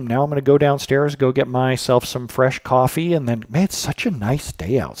stream. Now I'm going to go downstairs, go get myself some fresh coffee. And then, man, it's such a nice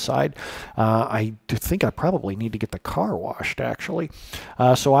day outside. I think I probably need to get the car washed, actually.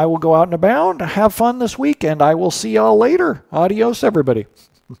 So I will go out and about, have fun this week, and I will see y'all later. Adios, everybody.